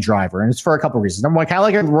pulling driver, and it's for a couple of reasons. Number one, kind of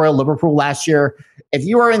like at Royal Liverpool last year, if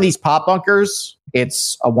you are in these pot bunkers,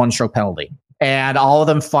 it's a 1-stroke penalty, and all of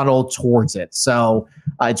them funnel towards it. So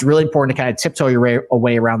it's really important to kind of tiptoe your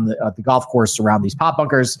way around the golf course around these pot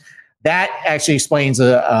bunkers. That actually explains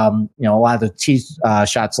a lot of the tee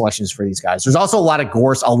shot selections for these guys. There's also a lot of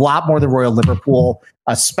gorse, a lot more than Royal Liverpool,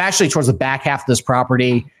 especially towards the back half of this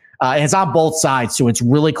property. And it's on both sides, so it's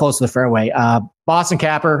really close to the fairway. Boston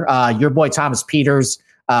Capper, your boy Thomas Peters,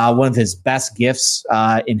 one of his best gifts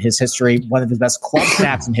in his history, one of his best club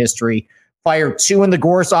snaps in history. Fired 2 in the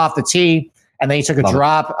gorse off the tee, and then he took a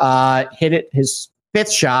drop, hit it his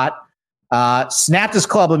 5th shot, snapped his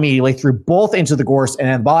club immediately, threw both into the gorse, and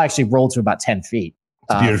then the ball actually rolled to about 10 feet.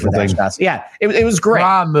 Beautiful thing. Yeah, it was great.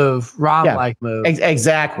 Rom move. Rom-like move.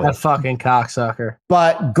 Exactly. That fucking cocksucker.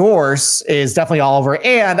 But gorse is definitely all over.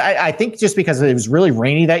 And I think just because it was really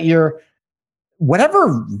rainy that year,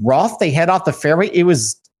 whatever rough they had off the fairway, it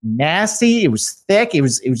was nasty. It was thick. It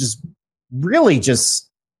was just really just,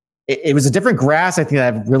 it was a different grass, I think,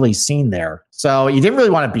 that I've really seen there. So you didn't really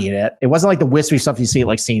want to beat it. It wasn't like the wispy stuff you see at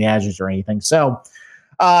like St. Andrews or anything. So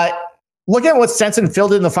looking at what Stenson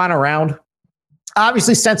filled in the final round,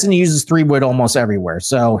 obviously Stenson uses 3-wood almost everywhere.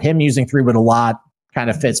 So him using 3-wood a lot kind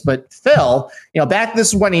of fits. But Phil, back, this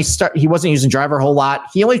is when he wasn't using driver a whole lot.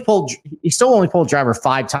 He still only pulled driver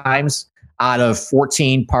 5 times out of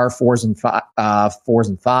 14 par 4s and 4s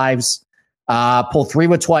and 5s. Pulled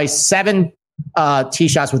 3-wood twice, 7 tee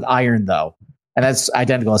shots with iron though. And that's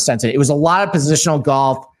identical as Stenson. It was a lot of positional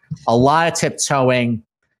golf, a lot of tiptoeing.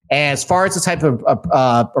 And as far as the type of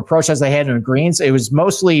approach as they had in the greens, it was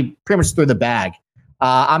mostly pretty much through the bag.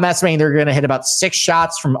 I'm estimating they're going to hit about 6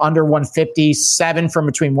 shots from under 150, 7 from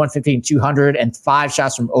between 150 and 200, and 5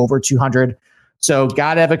 shots from over 200. So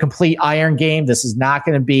got to have a complete iron game. This is not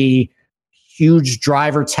going to be huge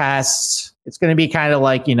driver tests. It's going to be kind of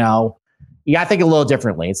like, you got to think a little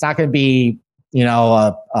differently. It's not going to be,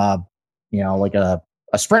 like a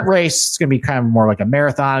sprint race. It's going to be kind of more like a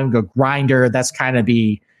marathon, go grinder. That's kind of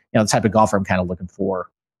be, the type of golfer I'm kind of looking for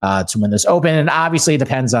to win this Open. And obviously it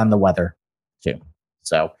depends on the weather too.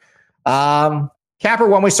 So, Capper, why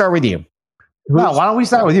don't we start with you? No, why don't we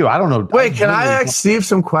start with you? I don't know. Wait, can I ask Steve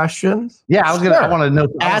some questions? Yeah, I want to know.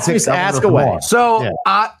 Ask away. So,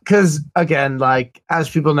 because again, like as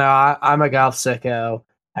people know, I'm a golf sicko,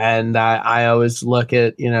 and I always look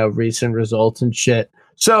at recent results and shit.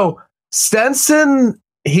 So Stenson,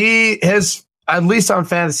 his at least on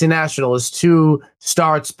Fantasy National, his 2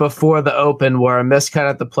 starts before the Open were a miscut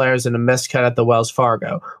at the Players and a miscut at the Wells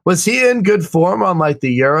Fargo. Was he in good form on like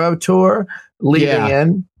the Euro Tour leading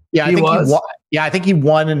in? Yeah, I think he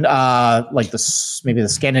won in like maybe the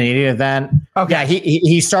Scandinavian event. Okay. Yeah,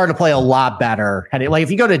 he started to play a lot better. And like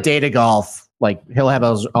if you go to Data Golf, like he'll have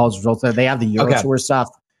all his results there. They have the Euro Tour stuff.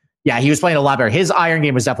 Yeah, he was playing a lot better. His iron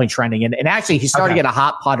game was definitely trending, and actually he started to get a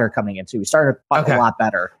hot putter coming in too. He started to putt a lot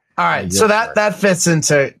better. All right, so that fits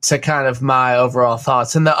into kind of my overall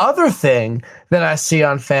thoughts. And the other thing that I see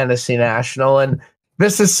on Fantasy National, and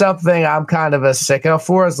this is something I'm kind of a sicko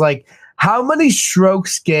for, is like how many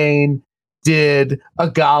strokes gain did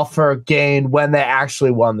a golfer gain when they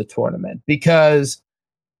actually won the tournament? Because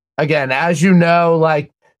again, as you know,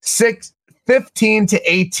 like 15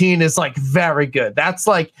 to 18 is like very good. That's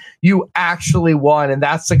like you actually won, and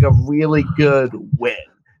that's like a really good win.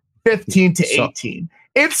 15 to 18.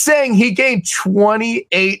 It's saying he gained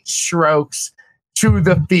 28 strokes to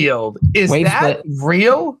the field. Is that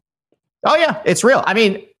real? Oh, yeah, it's real. I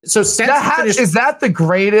mean, so is that the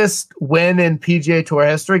greatest win in PGA Tour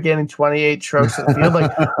history, gaining 28 strokes to the field?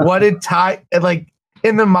 Like, what did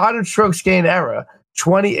in the modern strokes gain era,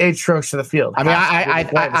 28 strokes to the field? I mean,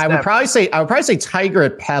 I would probably say Tiger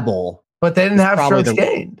at Pebble, but they didn't have strokes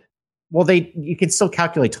gained. Well, you can still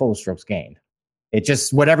calculate total strokes gained. It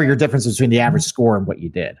just whatever your difference between the average score and what you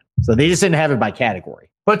did. So they just didn't have it by category.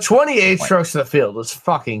 But 28 strokes to the field is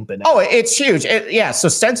fucking bananas. Oh, it's huge. So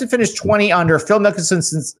Stenson finished 20 under. Phil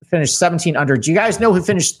Mickelson finished 17 under. Do you guys know who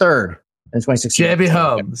finished third in 2016? JB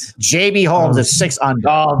Holmes. JB Holmes is 6 under.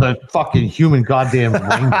 Oh, the fucking human goddamn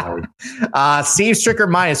rainbow. Steve Stricker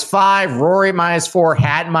 -5, Rory -4,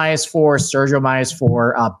 Hatton -4, Sergio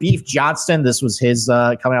 -4, Beef Johnston. This was his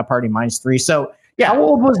coming out party -3. So. Yeah. How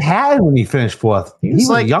old was Hatton when he finished 4th? He was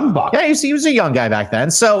like a young buck. Yeah, he was a young guy back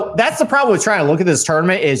then. So that's the problem with trying to look at this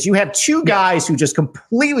tournament is you have 2 guys who just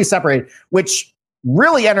completely separated, which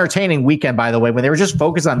really entertaining weekend, by the way, when they were just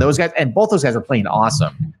focused on those guys. And both those guys were playing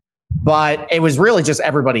awesome. But it was really just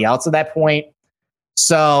everybody else at that point.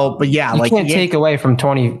 So, but yeah. You can't take away from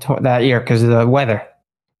 20 that year because of the weather.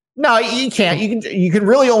 No, you can't. You can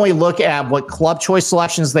really only look at what club choice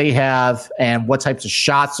selections they have and what types of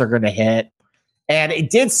shots they're going to hit. And it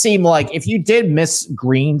did seem like if you did miss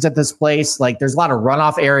greens at this place, like there's a lot of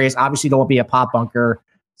runoff areas. Obviously, don't want to be a pop bunker.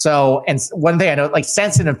 So, and one thing I know, like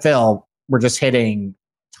Stenson and Phil were just hitting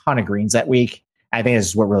a ton of greens that week. I think this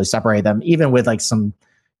is what really separated them, even with like some,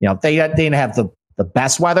 they didn't have the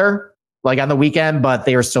best weather like on the weekend, but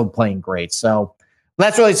they were still playing great. So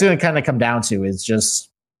that's really going to kind of come down to is just,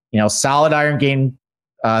 solid iron game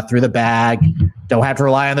through the bag. Don't have to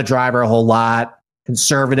rely on the driver a whole lot.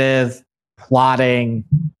 conservative, plotting,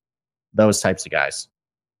 those types of guys.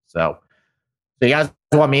 So you guys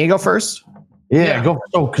want me to go first? Yeah. Go.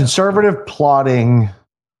 So conservative, plotting.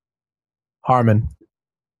 Harmon.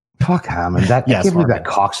 Fuck Harmon. That I can't believe that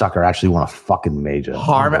cocksucker actually won a fucking major.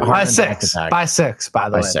 Harmon By six, by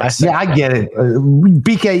the way. Six. Yeah, I get it.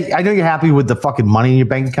 BK, I know you're happy with the fucking money in your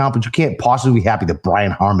bank account, but you can't possibly be happy that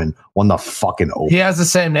Brian Harmon won the fucking Open. He has the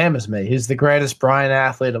same name as me. He's the greatest Brian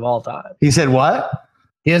athlete of all time. He said what?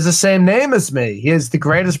 He has the same name as me. He is the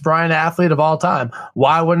greatest Brian athlete of all time.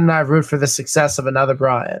 Why wouldn't I root for the success of another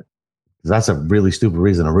Brian? That's a really stupid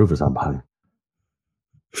reason to root for somebody.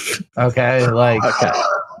 Okay, okay.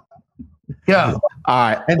 Yeah. All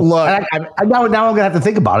right. And look, now I'm going to have to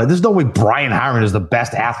think about it. There's no way Brian Harmon is the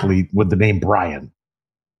best athlete with the name Brian.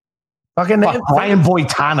 Fucking name. Brian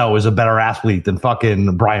Boitano is a better athlete than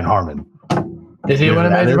fucking Brian Harmon. Did he win a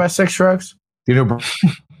major by 6 strokes? Do you know who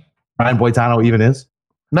Brian Boitano even is?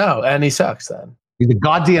 No, and he sucks then. He's a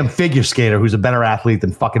goddamn figure skater who's a better athlete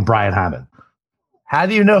than fucking Brian Harmon. How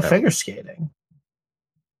do you know figure skating?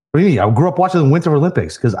 What do you mean? I grew up watching the Winter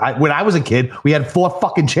Olympics because when I was a kid, we had 4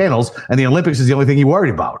 fucking channels, and the Olympics is the only thing you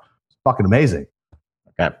worried about. It's fucking amazing.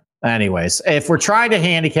 Okay. Anyways, if we're trying to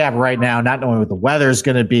handicap right now, not knowing what the weather is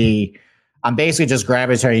going to be, I'm basically just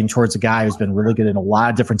gravitating towards a guy who's been really good in a lot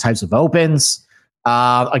of different types of opens.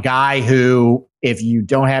 A guy who, if you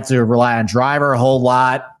don't have to rely on driver a whole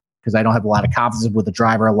lot, because I don't have a lot of confidence with the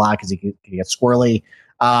driver a lot because he can get squirrely.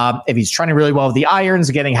 If he's trending really well with the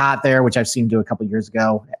irons, getting hot there, which I've seen him do a couple years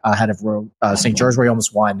ago ahead of St. George, where he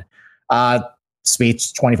almost won.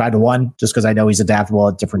 Speed's 25-1, just because I know he's adaptable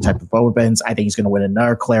at different type of opens. I think he's going to win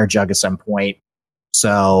another Claire Jug at some point.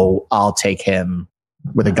 So I'll take him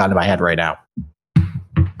with a gun to my head right now.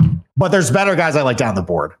 But there's better guys I like down the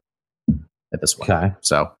board at this point. Okay.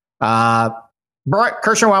 So,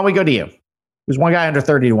 Kirschner, why don't we go to you? There's one guy under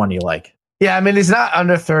 30-1 you like. Yeah, I mean, he's not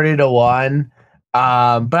under 30-1. But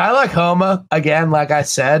I like Homa. Again, like I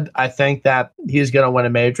said, I think that he's going to win a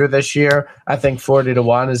major this year. I think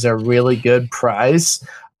 40-1 is a really good price.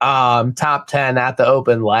 Top 10 at the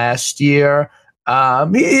Open last year.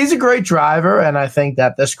 He's a great driver, and I think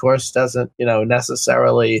that this course doesn't,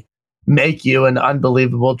 necessarily make you an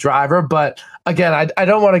unbelievable driver. But again, I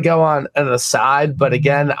don't want to go on an aside, but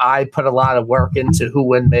again, I put a lot of work into who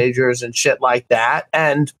win majors and shit like that.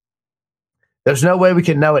 And there's no way we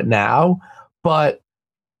can know it now. But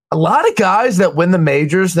a lot of guys that win the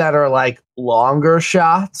majors that are like longer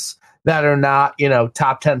shots that are not,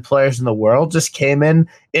 top 10 players in the world just came in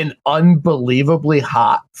unbelievably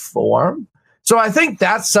hot form. So I think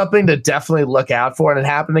that's something to definitely look out for. And it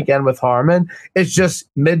happened again with Harmon. It's just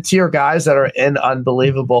mid-tier guys that are in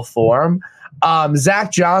unbelievable form.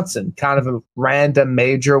 Zach Johnson, kind of a random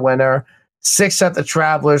major winner. 6th at the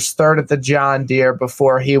Travelers, 3rd at the John Deere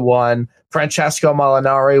before he won. Francesco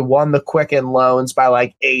Molinari won the Quicken Loans by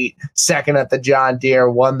like 8, 2nd at the John Deere,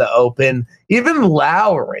 won the Open. Even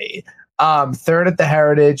Lowry, 3rd at the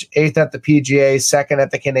Heritage, 8th at the PGA, 2nd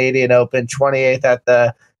at the Canadian Open, 28th at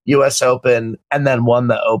the US Open, and then won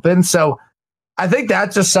the Open. So I think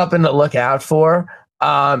that's just something to look out for,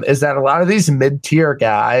 is that a lot of these mid-tier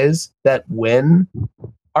guys that win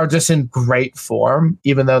are just in great form,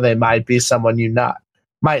 even though they might be someone you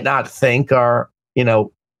might not think are,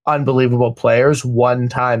 unbelievable players,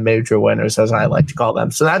 one-time major winners, as I like to call them.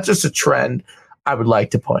 So that's just a trend I would like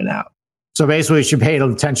to point out. So basically, you should pay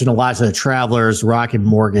attention to lots of the Travelers, Rocket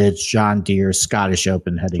Mortgage, John Deere, Scottish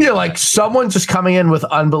Open heading. Yeah, like someone just coming in with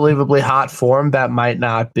unbelievably hot form that might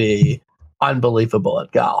not be unbelievable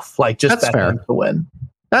at golf. Like just that's fair to win.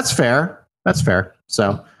 That's fair.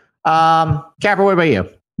 So, Capper, what about you?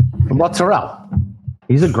 What about Terrell?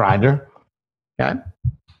 He's a grinder. Okay.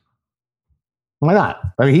 Why not?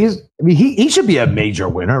 I mean, he should be a major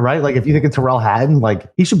winner, right? Like if you think of Terrell Hatton,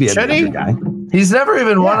 like he should be a major guy. He's never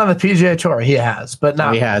even won on the PGA Tour. He has, but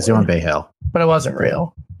not. He has. He won Bay Hill, but it wasn't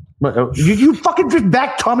real. You fucking just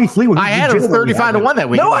backed Tommy Fleetwood. I had him 35-1 that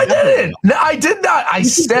week. No, I didn't. No, I did not. I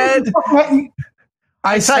said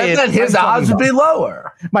that his odds would be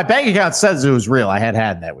lower. My bank account says it was real. I had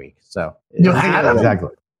that week, so you had him exactly.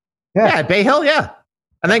 Yeah, Bay Hill, yeah.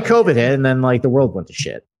 And then COVID hit, and then like the world went to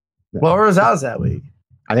shit. What were his odds that week?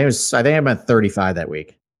 I think I'm at 35 that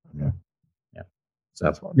week. Yeah.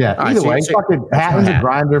 So yeah. Either way, fucking Hatton's a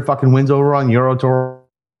grinder. Fucking wins over on Euro Tour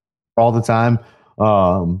all the time.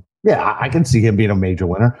 Yeah, I can see him being a major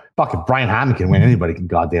winner. Fucking Brian Harmon can win. Anybody can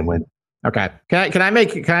goddamn win. Okay. Can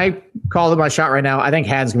I call my shot right now? I think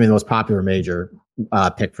Hatton's gonna be the most popular major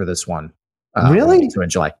pick for this one. Really? In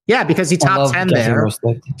July. Yeah, because he top 10 there.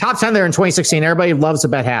 Top 10 there in 2016. Everybody loves to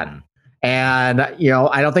bet Hatton. And,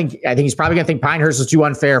 I think he's probably going to think Pinehurst is too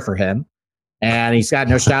unfair for him. And he's got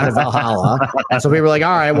no shot at Valhalla. And so people were like,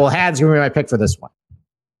 all right, well, Had's going to be my pick for this one.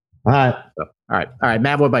 All right. All right.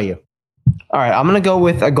 Matt, what about you? All right, I'm going to go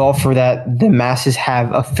with a golfer that the masses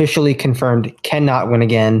have officially confirmed cannot win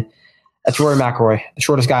again. That's Rory McIlroy, the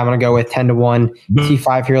shortest guy. I'm going to go with 10-1.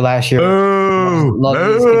 T5 here last year. Love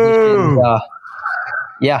these conditions.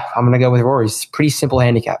 Yeah, I'm going to go with Rory. It's a pretty simple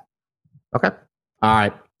handicap. Okay. All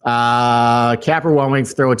right. Capper, why don't we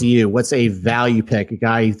throw it to you? What's a value pick, a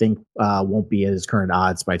guy you think won't be at his current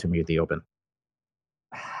odds by the time you get the Open?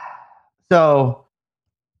 So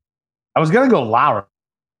I was going to go Lowry,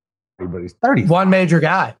 but he's 30. One major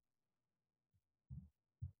guy.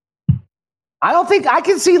 I don't think I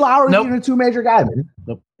can see Lowry being a two major guy, man.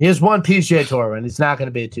 Nope. He has one PGA Tour win. He's not going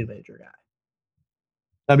to be a two major guy.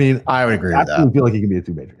 I mean, I would agree with that. I feel like he can be a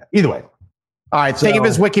two major guy. Either way. All right. Think of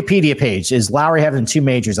his Wikipedia page. Is Lowry having two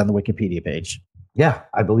majors on the Wikipedia page? Yeah,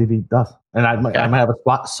 I believe he does. And I might have a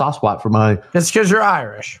soft spot for my. That's because you're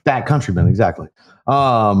Irish. That countryman, exactly.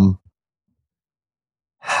 God,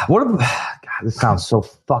 this sounds so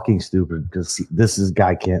fucking stupid because this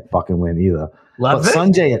guy can't fucking win either. But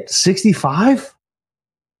Sanjay at 65?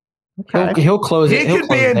 Okay. He'll close it.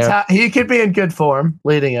 He could be in good form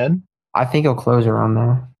leading in. I think he'll close around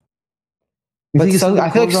there. But I feel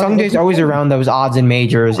like Sanjay's always around those odds in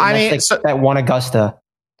majors. That one Augusta.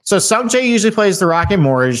 So Sanjay usually plays the Rocket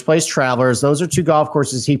Mortgage, plays Travelers. Those are two golf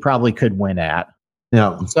courses he probably could win at.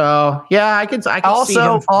 Yeah. So yeah, I could see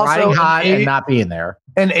him riding high and not being there.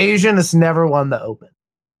 An Asian has never won the Open.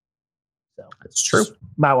 So that's true.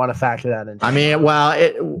 Might want to factor that in. I mean,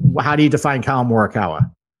 how do you define Colin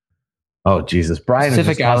Morikawa? Oh Jesus, Brian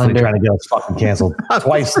Pacific is constantly trying to get us fucking canceled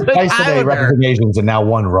twice today. Recommendations and now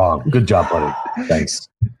one wrong. Good job, buddy. Thanks.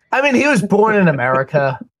 I mean, he was born in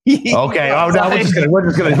America. Okay. Oh no, we're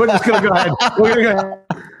just gonna go ahead. We're gonna go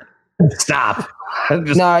ahead. Stop.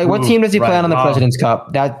 No, what team does he play on the President's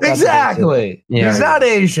Cup? That's exactly. Yeah. He's not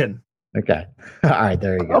Asian. Okay. All right.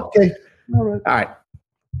 There you go. Okay. All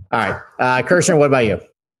right. Kirschner, what about you?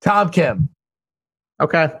 Tom Kim.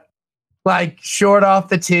 Okay. Like short off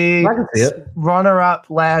the tee, I can see it. Runner up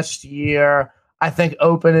last year. I think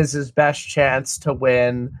Open is his best chance to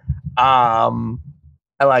win. I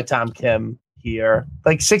like Tom Kim here,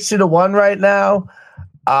 like 60-1 right now.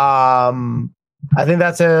 I think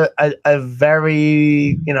that's a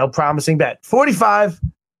very promising bet. 45.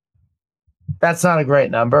 That's not a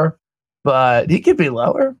great number, but he could be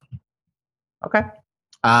lower. Okay.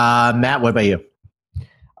 Matt, what about you?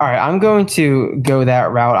 All right, I'm going to go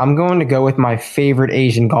that route. I'm going to go with my favorite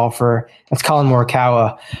Asian golfer. That's Colin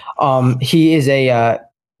Morikawa. He is a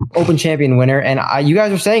Open champion winner, and you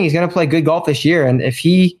guys are saying he's going to play good golf this year. And if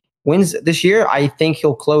he wins this year, I think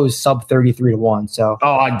he'll close sub 33-1. So,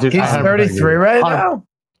 he's 33 right now.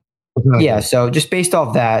 Yeah, so just based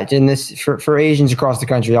off that, in this for Asians across the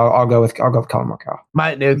country, I'll go with Colin Morikawa.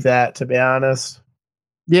 Might nuke that, to be honest.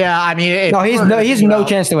 Yeah, I mean, he has no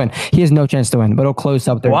chance to win. He has no chance to win, but he'll close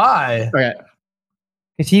up there. Why? Okay.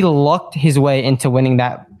 Because he lucked his way into winning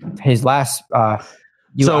his last Open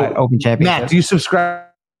championship. Matt, do you subscribe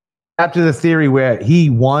to the theory where he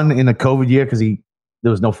won in a COVID year because there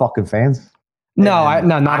was no fucking fans? No,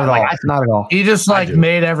 not at all. Not at all. He just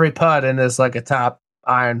made every putt and is like a top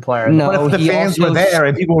iron player. No, but if the fans were there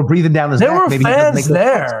and people were breathing down his neck, there were fans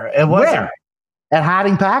there. It wasn't at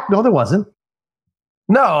Harding Park. No, there wasn't.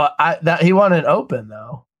 No, he won an Open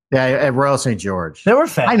though. Yeah, at Royal St. George. There were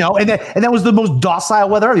fans. I know, and that was the most docile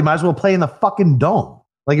weather ever. You might as well play in the fucking dome.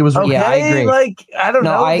 Like it was. Okay, yeah, I agree. Like I don't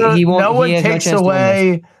know. No one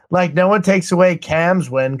takes away Cam's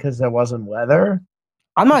win because there wasn't weather.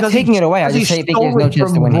 I'm not taking it away. I just think he has no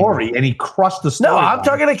chance to win. Rory, and he crushed the story. No, I'm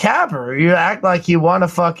talking to Capper. You act like you won a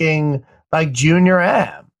fucking junior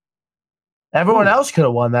am. Everyone else could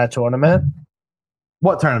have won that tournament.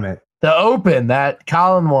 What tournament? The Open that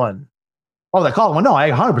Colin won. Oh, that Colin won. No, I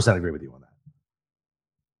 100% agree with you on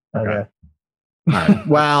that. Okay. All right.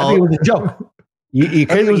 Well, I think it was a joke.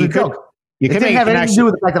 You could have anything to do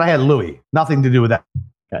with the fact that I had Louis. Nothing to do with that.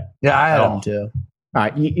 Okay. Yeah, I had him too. All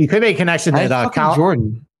right, you could make a connection that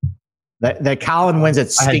Colin, that Colin wins at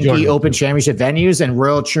stinky Open Championship venues, and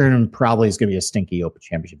Royal Troon probably is going to be a stinky Open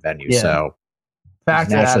Championship venue. Yeah. So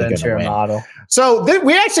factor that into your model. So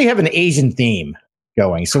we actually have an Asian theme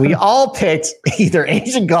going. So we all picked either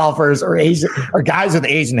Asian golfers or guys with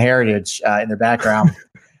Asian heritage in their background.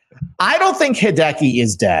 I don't think Hideki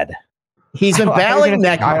is dead. He's been battling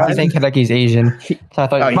neck. I think Hideki's Asian.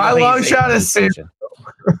 My long shot is Asian.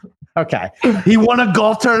 Okay. He won a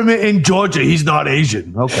golf tournament in Georgia. He's not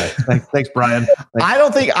Asian. Okay. Thanks, Brian. I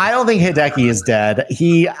don't think Hideki is dead.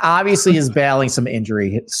 He obviously is battling some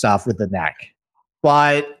injury stuff with the neck.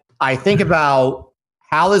 But I think about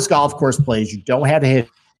how this golf course plays. You don't have to hit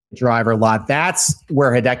driver a lot. That's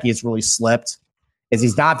where Hideki has really slipped, is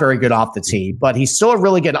he's not very good off the tee, but he's still a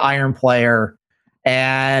really good iron player.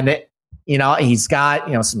 And, he's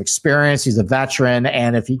got, some experience. He's a veteran.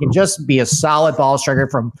 And if he can just be a solid ball striker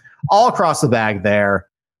from all across the bag there,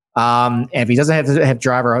 and if he doesn't have to have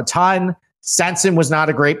driver a ton, Sensen was not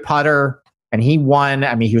a great putter and he won.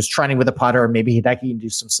 I mean, he was trending with a putter. Maybe Hideki can do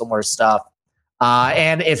some similar stuff.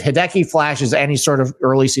 And if Hideki flashes any sort of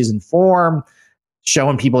early season form,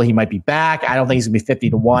 showing people he might be back, I don't think he's going to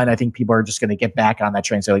be 50-1. I think people are just going to get back on that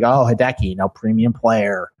train. So Hideki, premium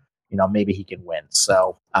player, maybe he can win.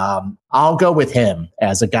 So I'll go with him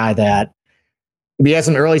as a guy that if he has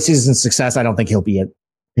an early season success, I don't think he'll be at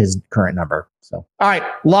his current number. So, all right,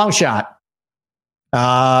 long shot.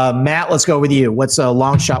 Matt, let's go with you. What's a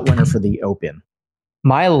long shot winner for the Open?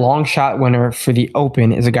 My long shot winner for the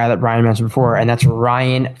Open is a guy that Brian mentioned before, and that's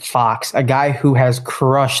Ryan Fox, a guy who has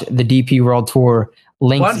crushed the DP World Tour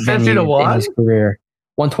links venue in his career.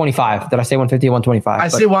 125. Did I say 150 or 125?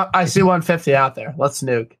 I see 150 out there. Let's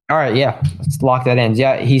nuke. All right, yeah. Let's lock that in.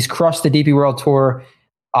 Yeah, he's crushed the DP World Tour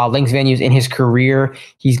links venues in his career.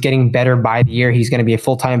 He's getting better by the year. He's going to be a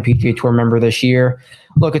full-time PGA Tour member this year.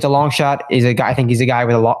 Look, it's a long shot. I think he's a guy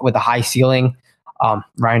with a high ceiling.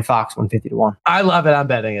 Ryan Fox, 150-1. I love it. I'm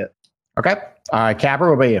betting it. Okay. All right, Capper,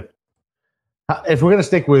 what about you? If we're going to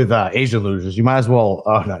stick with Asian losers, you might as well,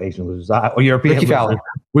 not Asian losers, European losers,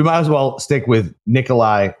 we might as well stick with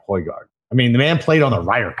Nikolai Højgaard. I mean, the man played on the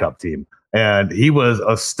Ryder Cup team, and he was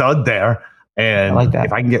a stud there. And I like that.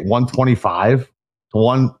 If I can get 125 to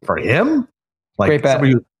 1 for him, great bet.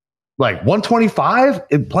 125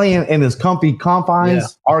 playing in his comfy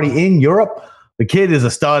confines, already in Europe. The kid is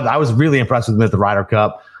a stud. I was really impressed with him at the Ryder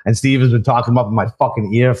Cup, and Steve has been talking him up in my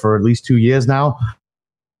fucking ear for at least 2 years now.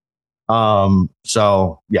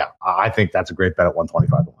 So yeah, I think that's a great bet at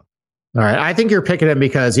 125 to 1. All right. I think you're picking him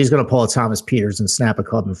because he's going to pull a Thomas Peters and snap a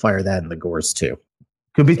club and fire that in the gores too.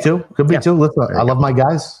 Could be two. Listen, I love my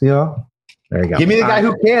guys, There you go. Give me the guy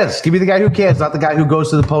who cares. Give me the guy who cares, not the guy who goes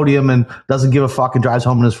to the podium and doesn't give a fuck and drives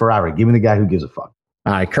home in his Ferrari. Give me the guy who gives a fuck.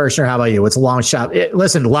 All right, Kirschner, how about you? What's a long shot?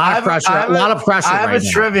 Listen, a lot of pressure. I have a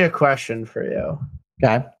trivia question for you.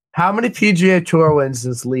 Okay. How many PGA Tour wins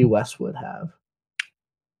does Lee Westwood have?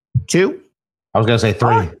 2? I was going to say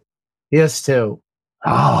 3. He has 2.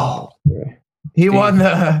 Oh. He won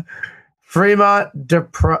the Fremont,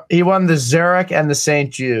 he won the Zurich and the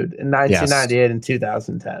St. Jude in 1998 and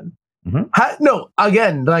 2010.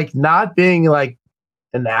 Mm-hmm. Not being like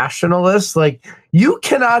a nationalist, you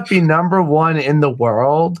cannot be number 1 in the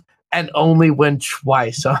world and only win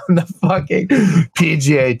twice on the fucking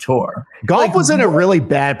PGA Tour. Golf was in a really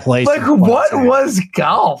bad place. What was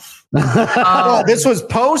golf? This was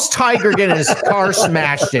post Tiger getting his car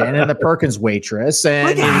smashed in and the Perkins waitress.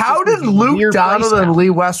 And how did Luke Donald and Lee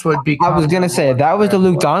Westwood become? I was going to say, that was the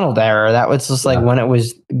Luke Donald era. That was just when it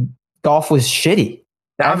was, golf was shitty.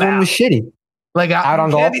 Everyone was shitty. Out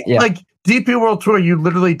on golf? Yeah. DP World Tour, you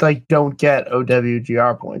literally don't get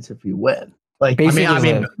OWGR points if you win.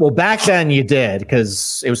 Well, back then you did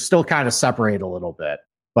because it was still kind of separated a little bit,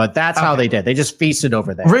 but that's how they did. They just feasted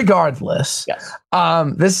over there. Regardless, yes.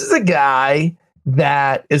 This is a guy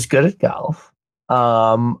that is good at golf.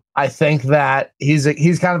 I think that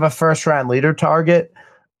he's kind of a first round leader target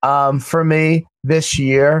for me this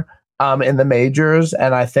year in the majors,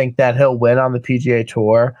 and I think that he'll win on the PGA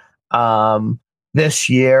Tour this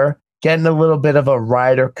year. Getting a little bit of a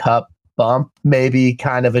Ryder Cup bump, maybe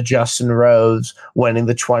kind of a Justin Rose winning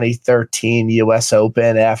the 2013 U.S.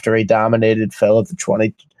 Open after he dominated Phil at the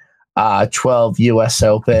 2012 U.S.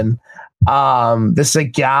 Open. This is a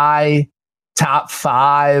guy, top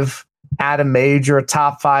 5 at a major,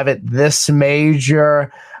 top 5 at this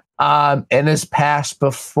major, in his past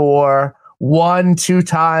before, 1-2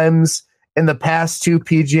 times in the past 2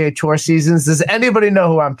 PGA Tour seasons. Does anybody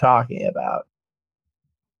know who I'm talking about?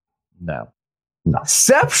 No.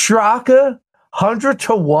 Sepp Straka,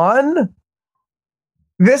 100-1.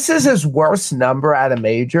 This is his worst number at a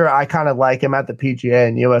major. I kind of like him at the PGA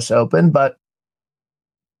and US Open, but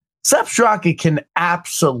Sepp Straka can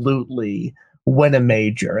absolutely win a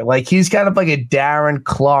major. He's kind of like a Darren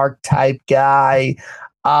Clark type guy.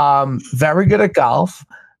 Very good at golf.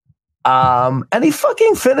 And he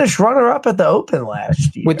fucking finished runner-up at the Open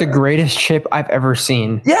last year. With the greatest chip I've ever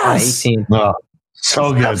seen. Yes. 18.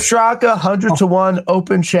 So good. Straka, 100-1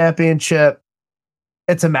 Open championship.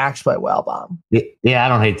 it's a max play well bomb. Yeah, I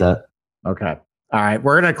don't hate that. Okay. All right.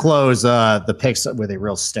 We're going to close the picks with a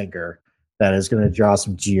real stinker that is going to draw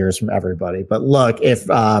some jeers from everybody. But look, if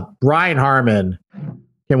Brian Harmon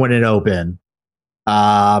can win an Open,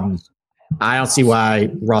 I don't see why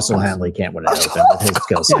Russell Henley can't win an Open with his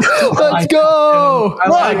skill set. Let's go.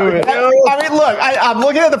 I'm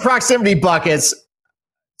looking at the proximity buckets.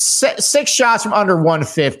 6 shots from under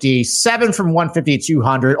 150, 7 from 150 to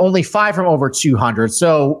 200, only 5 from over 200.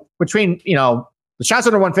 So between, the shots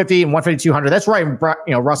under 150 and 150 200, that's right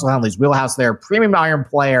in, Russell Henley's wheelhouse there. Premium iron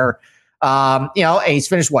player. And he's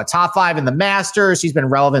finished top 5 in the Masters. He's been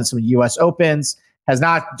relevant in some U.S. Opens. Has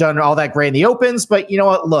not done all that great in the Opens, but you know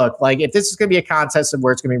what? Look, like if this is going to be a contest of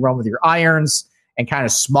where it's going to be run with your irons and kind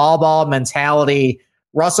of small ball mentality,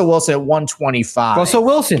 Russell Wilson at 125. Russell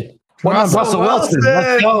Wilson. Russell Wilson.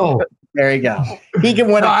 Let's go. There you go. He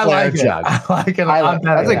can win a player jug. I like it.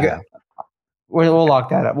 That's a good. We'll lock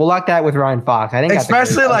that up. We'll lock that with Ryan Fox. I think,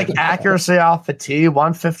 especially like accuracy off the tee,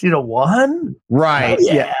 150 to 1. Right.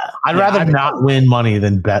 Yeah. I'd rather not win money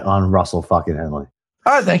than bet on Russell fucking Henley.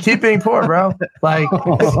 All right, then keep being poor, bro. Like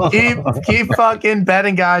keep fucking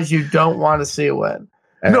betting guys you don't want to see win.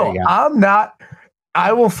 No, I'm not.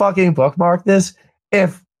 I will fucking bookmark this.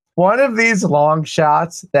 If one of these long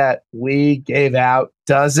shots that we gave out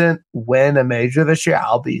doesn't win a major this year,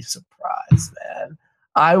 I'll be surprised, man.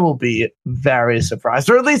 I will be very surprised,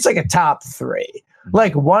 or at least like a top 3.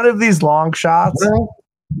 Like one of these long shots,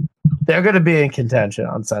 they're going to be in contention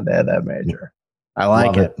on Sunday at that major. I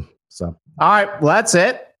like it. So, all right, well, that's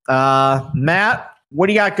it. Matt, what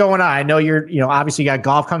do you got going on? I know you're, obviously you got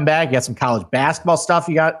golf coming back. You got some college basketball stuff.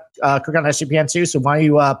 You got cooking on SGPN too. So why don't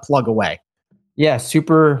you plug away? Yeah,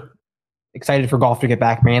 super excited for golf to get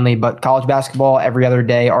back mainly, but college basketball every other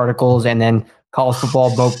day, articles, and then college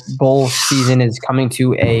football bowl season is coming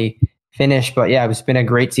to a finish. But yeah, it's been a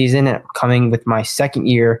great season coming with my second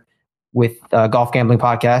year with Golf Gambling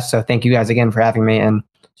Podcast. So thank you guys again for having me and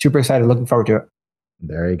super excited. Looking forward to it.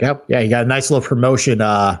 There you go. Yeah, you got a nice little promotion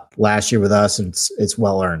last year with us, and it's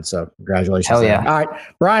well earned. So congratulations. Hell yeah. All right,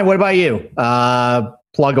 Brian, what about you?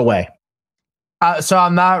 Plug away. So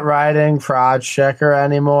I'm not writing for Odds Checker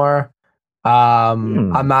anymore.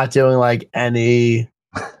 I'm not doing like any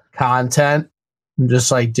content. I'm just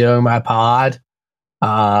like doing my pod.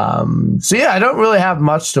 So yeah, I don't really have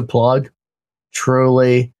much to plug.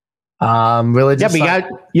 Truly, really. Just you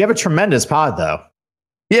have a tremendous pod though.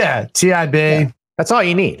 Yeah, TIB. Yeah. That's all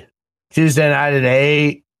you need. Tuesday night at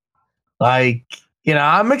 8. Like,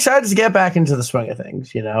 I'm excited to get back into the swing of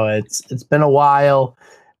things. It's been a while.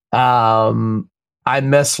 I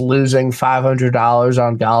miss losing $500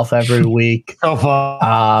 on golf every week. So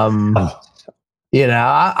fun. And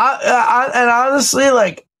honestly,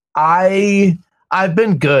 like I've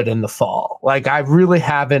been good in the fall. Like I really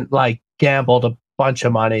haven't like gambled a bunch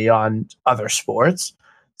of money on other sports.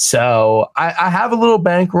 So I have a little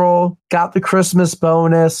bankroll, got the Christmas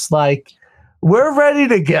bonus. Like we're ready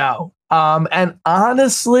to go. And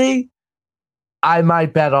honestly, I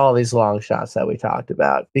might bet all these long shots that we talked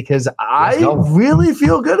about because I really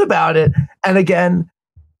feel good about it. And again,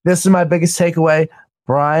 this is my biggest takeaway.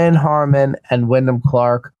 Brian Harmon and Wyndham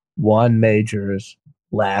Clark won majors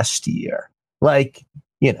last year. Like,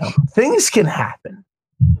 things can happen.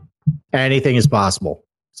 Anything is possible.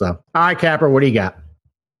 So, all right, Capper, what do you got?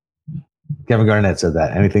 Kevin Garnett said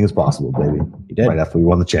that anything is possible, baby. He did. Right after we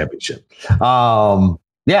won the championship.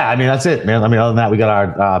 Yeah, I mean, that's it, man. I mean, other than that, we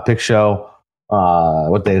got our pick show.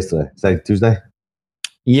 What day is today? Is that Tuesday?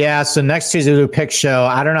 Yeah, so next Tuesday we'll do a pick show.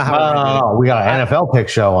 I don't know how. We got an NFL pick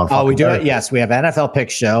show on. Oh, we do it. Yes, we have NFL pick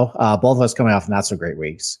show. Both of us coming off not so great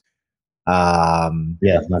weeks. Yeah,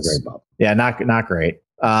 not great, Bob. Yeah, not great.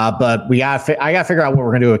 But I got to figure out what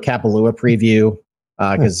we're gonna do a Kapalua preview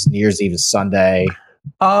because New Year's Eve is Sunday.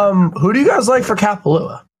 Who do you guys like for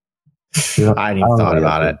Kapalua? I hadn't even thought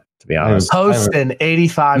about it, to be honest. Poston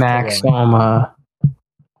 85 max.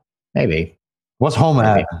 Maybe. What's home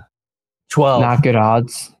at? 12. Not good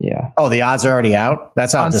odds. Yeah. Oh, the odds are already out.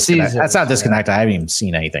 That's how disconnect. That's how disconnect. I haven't even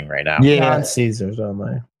seen anything right now. Yeah, on Caesars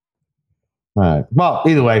only. All right. Well,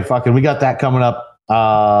 either way, we got that coming up for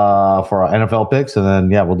our NFL picks, and then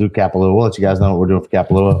we'll do Kapalua. We'll let you guys know what we're doing for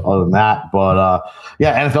Kapalua. Other than that, but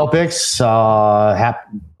NFL picks.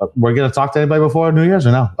 We're gonna talk to anybody before New Year's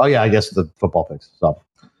or no? Oh yeah, I guess the football picks. So.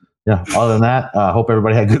 Yeah. Other than that, hope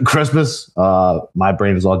everybody had a good Christmas. My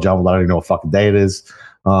brain is all jumbled. I don't even know what fucking day it is.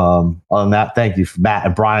 Other than that, thank you, Matt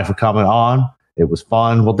and Brian, for coming on. It was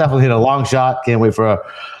fun. We'll definitely hit a long shot. Can't wait for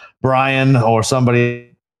Brian or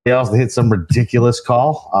somebody else to hit some ridiculous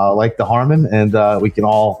call like the Harmon, and we can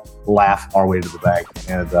all laugh our way to the bank.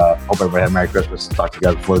 And hope everybody had a Merry Christmas. Talk to you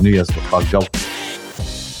guys before the New Year's. Go.